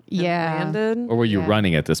point? and Yeah. landed? Or were you Yeah.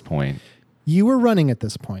 running at this point? You were running at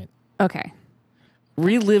this point. Okay.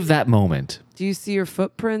 Relive that moment. Do you see your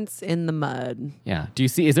footprints in the mud? Yeah. Do you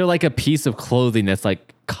see? Is there like a piece of clothing that's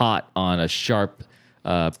like caught on a sharp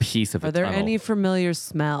piece of Are a there tunnel? any familiar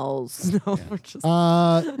smells? No, we're just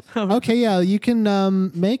Okay, yeah, you can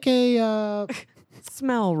make a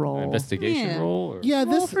smell roll. investigation Yeah. roll? Or? yeah.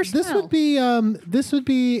 Roll This for this smell. would be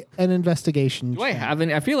an investigation. Do I have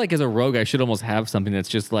any? I feel like as a rogue, I should almost have something that's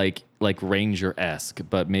just like ranger-esque,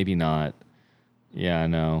 but maybe not. Yeah,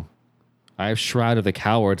 no. I have Shroud of the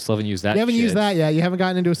Coward. Still haven't used that. You haven't shit. used that yet. You haven't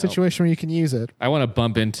gotten into a situation where you can use it. I want to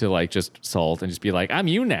bump into like just Salt and just be like, I'm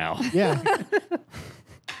you now. Yeah.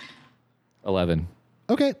 11.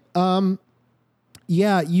 Okay.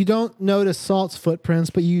 Yeah, you don't notice Salt's footprints,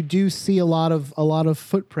 but you do see a lot of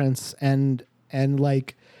footprints, and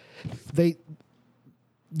like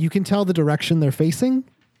you can tell the direction they're facing.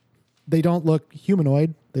 They don't look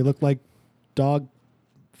humanoid. They look like dog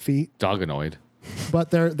feet, Dogonoid. but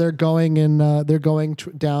they're going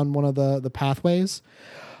down one of the pathways.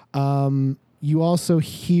 You also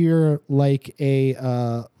hear like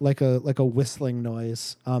a whistling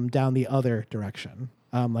noise down the other direction,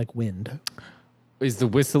 like wind. Is the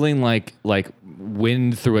whistling like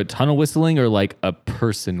wind through a tunnel whistling or like a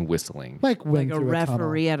person whistling? Like wind Like a through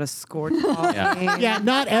referee at a scorch ball game. Yeah,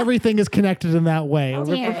 not everything is connected in that way. We're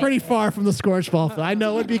Damn pretty far from the Scorch Ball. I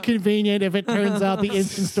know it'd be convenient if it turns out the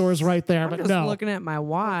instant store's right there, but Just no. looking at my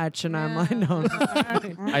watch and I'm like, no.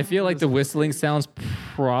 I feel like the whistling sounds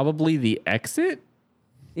probably the exit,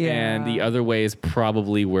 and the other way is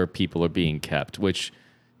probably where people are being kept, which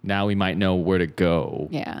now we might know where to go.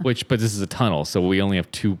 Yeah. But this is a tunnel, so we only have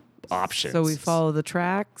two options. So we follow the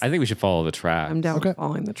tracks. I think we should follow the track. I'm down Okay. with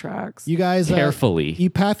following the tracks. You guys Carefully. you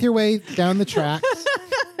path your way down the tracks.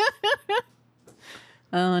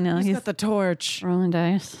 Oh no, He's he's got the torch. rolling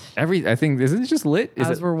dice. I think isn't it just lit? Is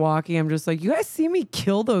As it? we're walking, I'm just like, you guys see me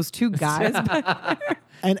kill those two guys?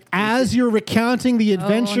 And as you're recounting the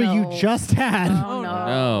adventure no. you just had, Oh no.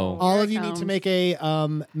 No. all Here of it you need to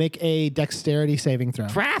comes. make a dexterity saving throw.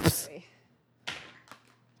 Traps.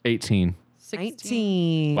 18.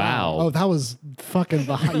 19. Wow. Oh, that was fucking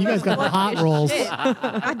the hot. You guys got the hot rolls.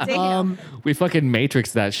 God damn. We fucking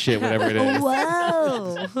matrix that shit, whatever it is.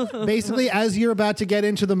 Whoa. Basically, as you're about to get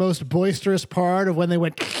into the most boisterous part of when they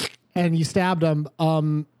went and you stabbed them,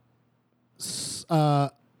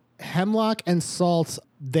 Hemlock and Salt,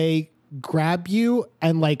 they grab you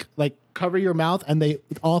and like cover your mouth, and they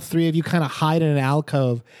all three of you kind of hide in an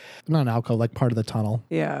alcove, not an alcove, like part of the tunnel.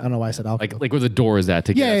 Yeah. I don't know why I said alcove. Like where the door is at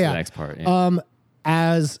to get Yeah, us to yeah. the next part. Yeah.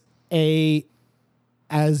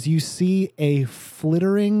 As you see a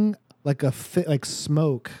flittering, like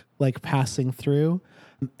smoke, like passing through,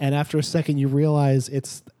 and after a second you realize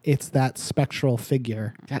it's that spectral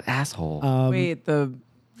figure. that asshole. Wait, the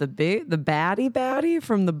baddie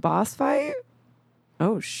from the boss fight?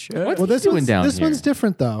 Oh shit. Well, this doing one's down this here? one's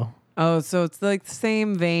different though. Oh, so it's like the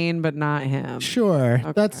same vein, but not him. Sure,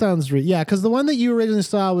 that sounds yeah. Because the one that you originally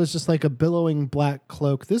saw was just like a billowing black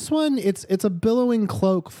cloak. This one, it's a billowing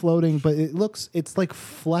cloak floating, but it's like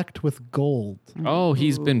flecked with gold, Oh,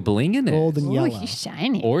 he's been blinging it. gold and Ooh, yellow. he's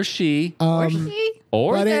shiny. Or she. Or she?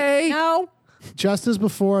 Or but it- they. No. Just as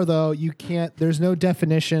before, though, you can't. There's no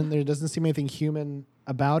definition. There doesn't seem anything human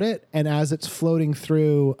about it. And as it's floating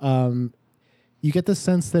through, you get the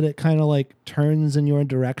sense that it kind of like turns in your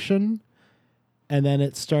direction, and then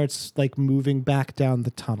it starts like moving back down the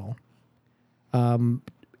tunnel.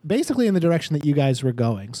 Basically in the direction that you guys were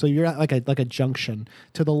going. So you're at like a junction.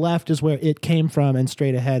 To the left is where it came from, and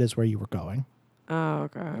straight ahead is where you were going. Oh,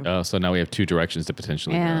 okay. Oh, so now we have two directions to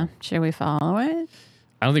potentially Yeah. go. Should we follow it?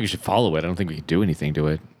 I don't think we should follow it. I don't think we can do anything to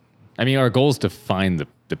it. I mean, our goal is to find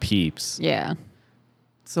the peeps. Yeah.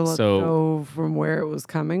 So let's So- go from where it was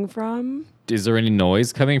coming from. Is there any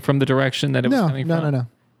noise coming from the direction that it was No, coming no, from? no.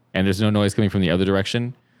 And there's no noise coming from the other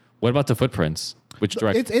direction? What about the footprints? Which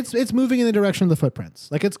direction? It's moving in the direction of the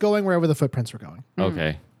footprints. Like it's going wherever the footprints were going.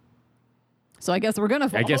 Okay. So I guess we're gonna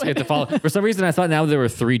follow I guess we have it. to follow. For some reason, I thought now there were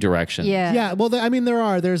three directions. Yeah. Yeah, well, there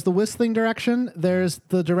are. There's the whistling direction. There's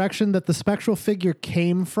the direction that the spectral figure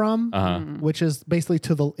came from, which is basically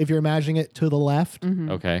if you're imagining it, to the left.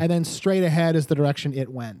 Okay. And then straight ahead is the direction it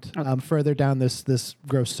went, further down this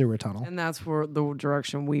gross sewer tunnel. And that's where the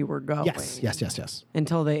direction we were going. Yes.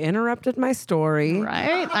 Until they interrupted my story.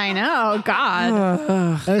 Right? I know.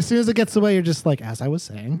 God. And as soon as it gets away, you're just like, as I was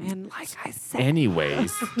saying. And like I said,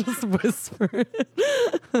 Anyways, just whisper.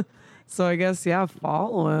 So I guess, yeah,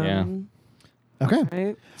 follow him. Okay.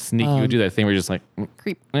 Right? sneak. You would do that thing where you're just like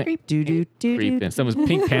Creep. eh, Creep. Do do do creep do. in. Someone's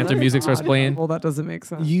Pink Panther music starts playing. Well, that doesn't make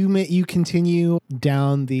sense. You continue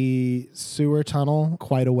down the sewer tunnel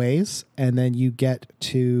quite a ways, and then you get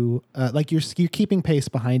to like you're keeping pace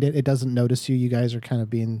behind it. It doesn't notice you. You guys are kind of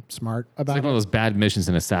being smart It's about like it. one of those bad missions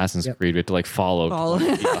in Assassin's Yep. Creed. We have to like follow. Follow.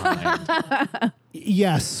 20 feet behind.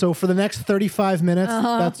 Yes. So for the next 35 minutes,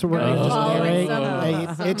 that's what we're going to just Following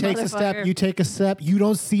narrate. some It takes a step. motherfucker. You take a step. You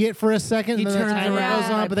don't see it for a second, He and then the turns timer around,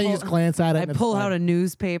 goes on, I but then you pull- just glance at it. I and it's pull fine. out a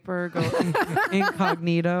newspaper, go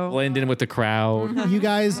incognito. Blend in with the crowd. You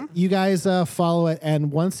guys follow it,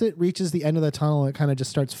 and once it reaches the end of the tunnel, it kind of just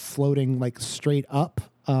starts floating like straight up,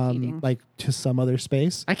 like to some other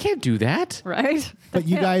space. I can't do that. Right? But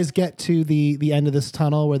you guys get to the end of this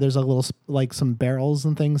tunnel where there's a little like some barrels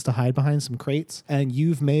and things to hide behind, some crates, and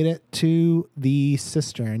you've made it to the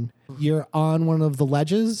cistern. You're on one of the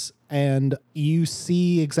ledges and you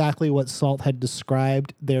see exactly what Salt had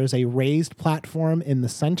described. There's a raised platform in the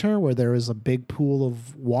center where there is a big pool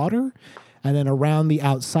of water. And then around the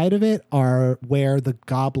outside of it are where the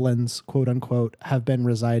goblins, quote unquote, have been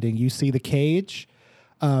residing. You see the cage.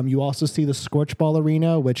 You also see the Scorch Ball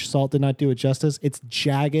Arena, which Salt did not do it justice. It's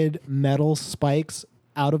jagged metal spikes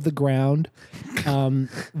out of the ground.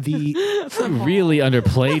 The You really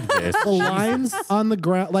underplayed this. the lines on the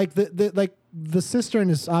ground, like the cistern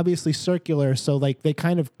is obviously circular, so like they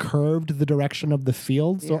kind of curved the direction of the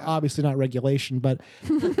field. So obviously not regulation, but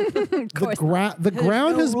the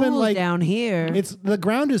ground has been like down here. it's the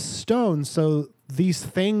ground is stone, so these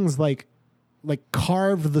things like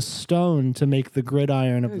carved the stone to make the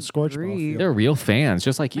gridiron of the Scorch Ball grief. field. They're real fans,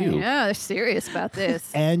 just like you. Yeah, they're serious about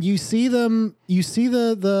this. And you see them, you see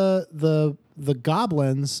the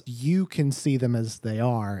goblins, you can see them as they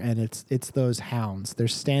are, and it's those hounds. They're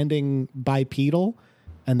standing bipedal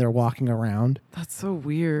and they're walking around. That's so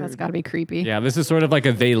weird. That's got to be creepy. Yeah, this is sort of like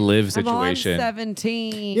a they live I'm on situation.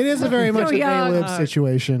 17. It is a very much a Too they young. live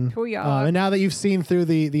situation. Too young. And now that you've seen through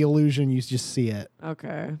the illusion, you just see it.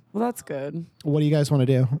 Okay. Well, that's good. What do you guys want to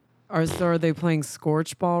do? Are they playing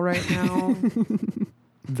Scorch Ball right now?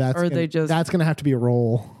 That's Or gonna, they just- that's gonna have to be a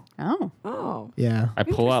roll. Oh. Oh. Yeah. I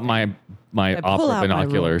pull out my I pull opera out my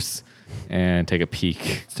binoculars and take a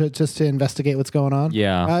peek. So just to investigate what's going on.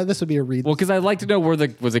 Yeah. This would be a read. Well, because I'd like to know where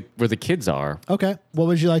the kids are. Okay. What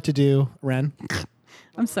would you like to do, Ren?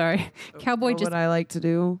 I'm sorry. Cowboy What just would I like to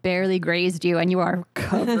do? barely grazed you and you are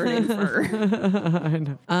covered in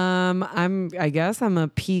fur. I guess I'm gonna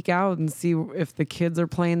peek out and see if the kids are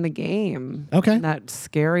playing the game. Okay. That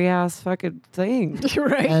scary ass fucking thing.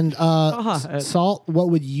 Right. And God. Salt, what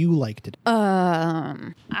would you like to do?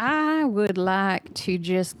 I would like to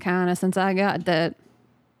just kind of, since I got the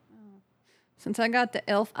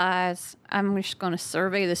elf eyes, I'm just going to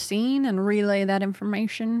survey the scene and relay that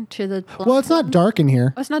information to the. Well, it's not dark in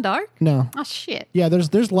here. Oh, it's not dark. No. Oh shit. Yeah,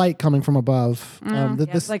 there's light coming from above. Yeah,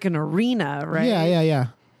 it's like an arena, right?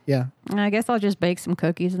 Yeah. I guess I'll just bake some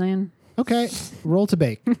cookies then. Okay, roll to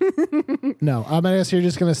bake. No, I guess you're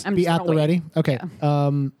just gonna I'm be just at gonna the wait. ready. Okay.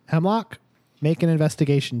 Hemlock, make an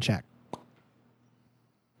investigation check.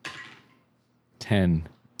 10.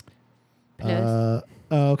 Piss.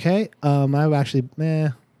 Okay. I actually,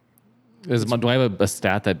 Do I have a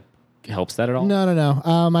stat that helps that at all? no.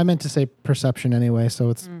 I meant to say perception anyway, so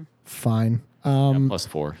it's fine. Yeah,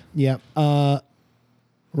 +4. Yeah.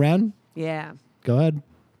 Ren, Yeah. go ahead.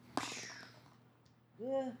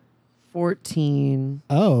 14.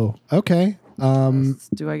 Oh, okay.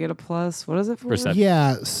 Do I get a plus? What is it for? Perception.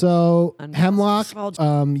 Yeah. So Unpleasant.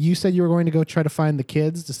 Hemlock, you said you were going to go try to find the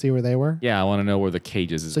kids to see where they were. Yeah, I want to know where the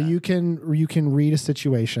cages is. So at. you can read a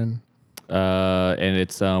situation. And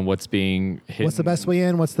it's what's being hidden. What's the best way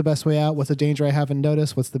in? What's the best way out? What's a danger I haven't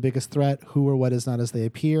noticed? What's the biggest threat? Who or what is not as they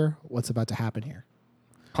appear? What's about to happen here?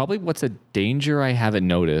 Probably what's a danger I haven't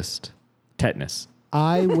noticed. Tetanus.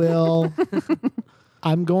 I will.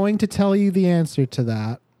 I'm going to tell you the answer to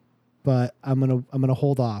that, but I'm gonna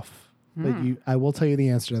hold off. But I will tell you the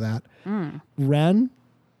answer to that. Ren,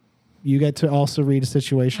 you get to also read a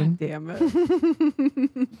situation. Damn it.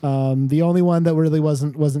 The only one that really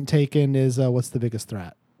wasn't taken is what's the biggest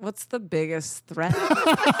threat? What's the biggest threat?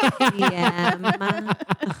 DM?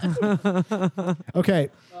 Okay,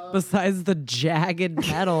 Besides the jagged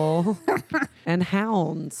metal and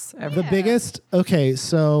hounds. the biggest. Okay,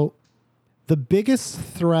 so the biggest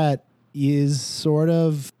threat is sort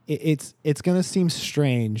of it's going to seem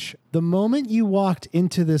strange. The moment you walked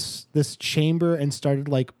into this chamber and started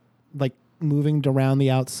like moving around the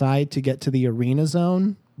outside to get to the arena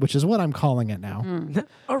zone, which is what I'm calling it now.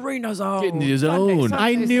 Arena zone. Get in the zone.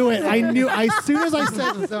 I knew it. I knew as soon as I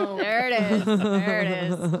said zone. There it is. There it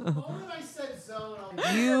is.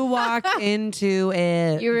 You walk into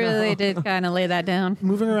it. You really did kind of lay that down.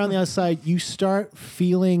 Moving around the outside, you start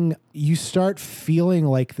feeling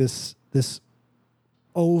like this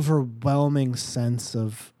overwhelming sense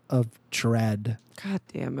of dread. God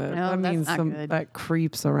damn it. No, that that's means not good. that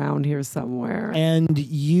creeps around here somewhere. And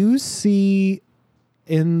you see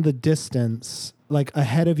in the distance, like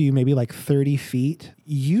ahead of you, maybe like 30 feet,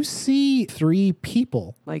 you see 3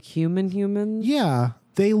 people. Like humans? Yeah,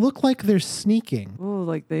 they look like they're sneaking. Oh,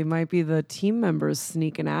 like they might be the team members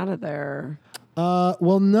sneaking out of there.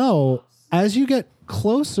 Well, no. As you get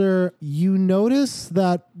closer, you notice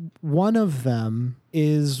that one of them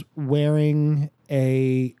is wearing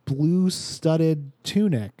a blue studded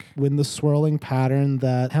tunic with the swirling pattern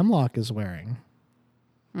that Hemlock is wearing.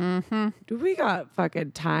 Dude, we got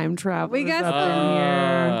fucking time travel. We got up some- in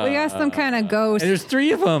here. We got some kind of ghost. And there's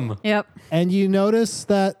 3 of them. Yep. And you notice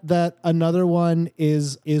that another one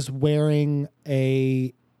is wearing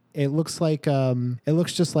a. It looks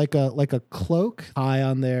just like a cloak high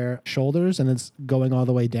on their shoulders, and it's going all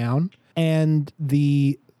the way down. And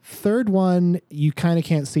the third one, you kind of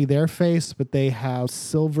can't see their face, but they have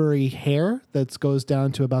silvery hair that goes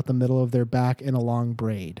down to about the middle of their back in a long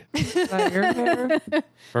braid. Is that your hair?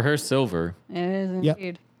 For her, silver. It is Yep.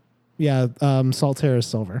 indeed. Yeah, Salt's hair is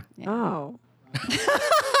silver. Oh,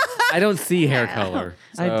 I don't see hair color.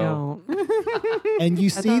 I so- don't. And you I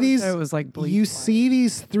see thought these it was like bleach you white. see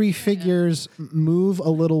these 3 figures move a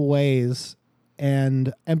little ways,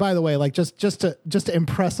 and by the way, like just to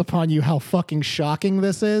impress upon you how fucking shocking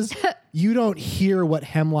this is, you don't hear what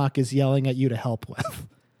Hemlock is yelling at you to help with.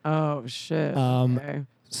 Oh shit. Okay.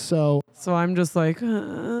 So So I'm just like,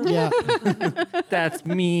 yeah, That's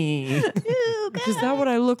me. is that what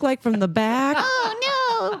I look like from the back? Oh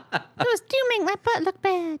no! Those do make my butt look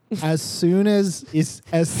bad. as soon as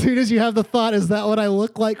you have the thought, is that what I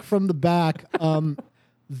look like from the back?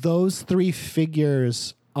 Those 3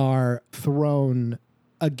 figures are thrown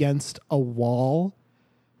against a wall,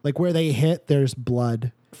 like where they hit, there's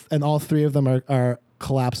blood, and all 3 of them are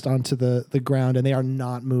collapsed onto the ground, and they are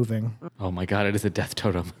not moving. Oh my god, it is a death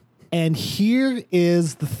totem. And here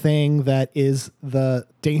is the thing that is the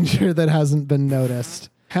danger that hasn't been noticed.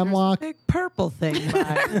 Hemlock, Big purple thing.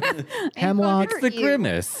 By. Hemlock, It's the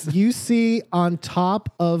grimace. you see on top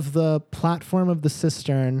of the platform of the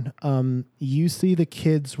cistern, you see the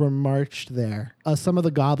kids were marched there. Some of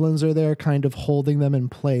the goblins are there kind of holding them in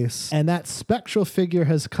place. And that spectral figure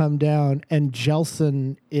has come down, and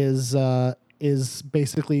Jelson is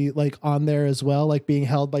basically like on there as well, like being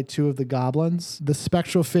held by 2 of the goblins. The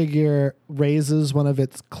spectral figure raises one of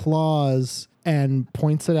its claws and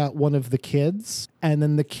points it at one of the kids, and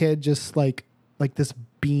then the kid just like this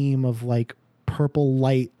beam of like purple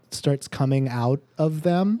light starts coming out of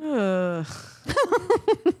them. Ugh.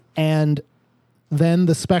 And then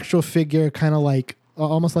the spectral figure kind of like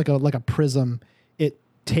almost like a prism, it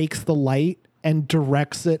takes the light and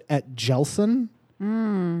directs it at Jelson.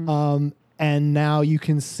 And now you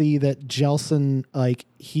can see that Jelson, like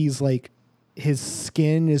he's like his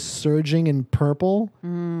skin is surging in purple,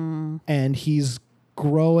 and he's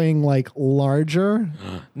growing like larger,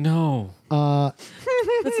 No. and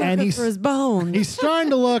Good for his bones. he's starting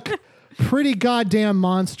to look pretty goddamn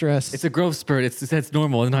monstrous. It's a growth spurt. That's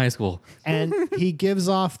normal in high school. And he gives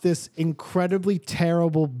off this incredibly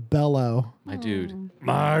terrible bellow. My dude.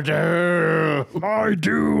 My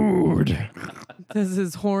dude. Does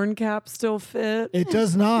his horn cap still fit? It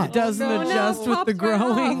does not. Doesn't adjust with the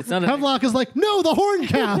growing. It's not Hemlock is like, no, the horn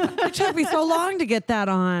cap. It took me so long to get that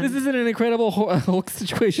on. this isn't an incredible Hulk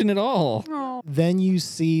situation at all. Then you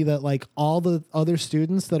see that like all the other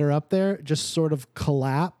students that are up there just sort of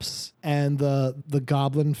collapse, and the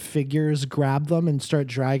goblin figures grab them and start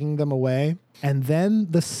dragging them away. And then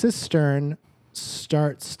the cistern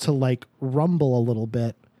starts to like rumble a little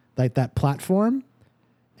bit, like that platform,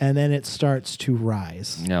 and then it starts to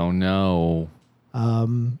rise. No.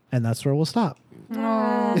 And that's where we'll stop.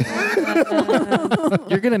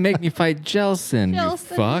 You're going to make me fight Jelson, you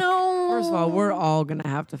Jelson, fuck. no. First of all, we're all gonna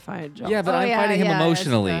have to fight Joe. Yeah, but I'm fighting him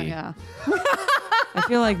emotionally. Yeah. I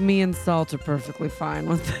feel like me and Salt are perfectly fine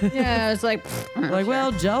with it. Yeah, it's like Like,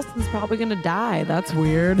 well, Justin's probably gonna die. That's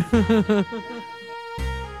weird.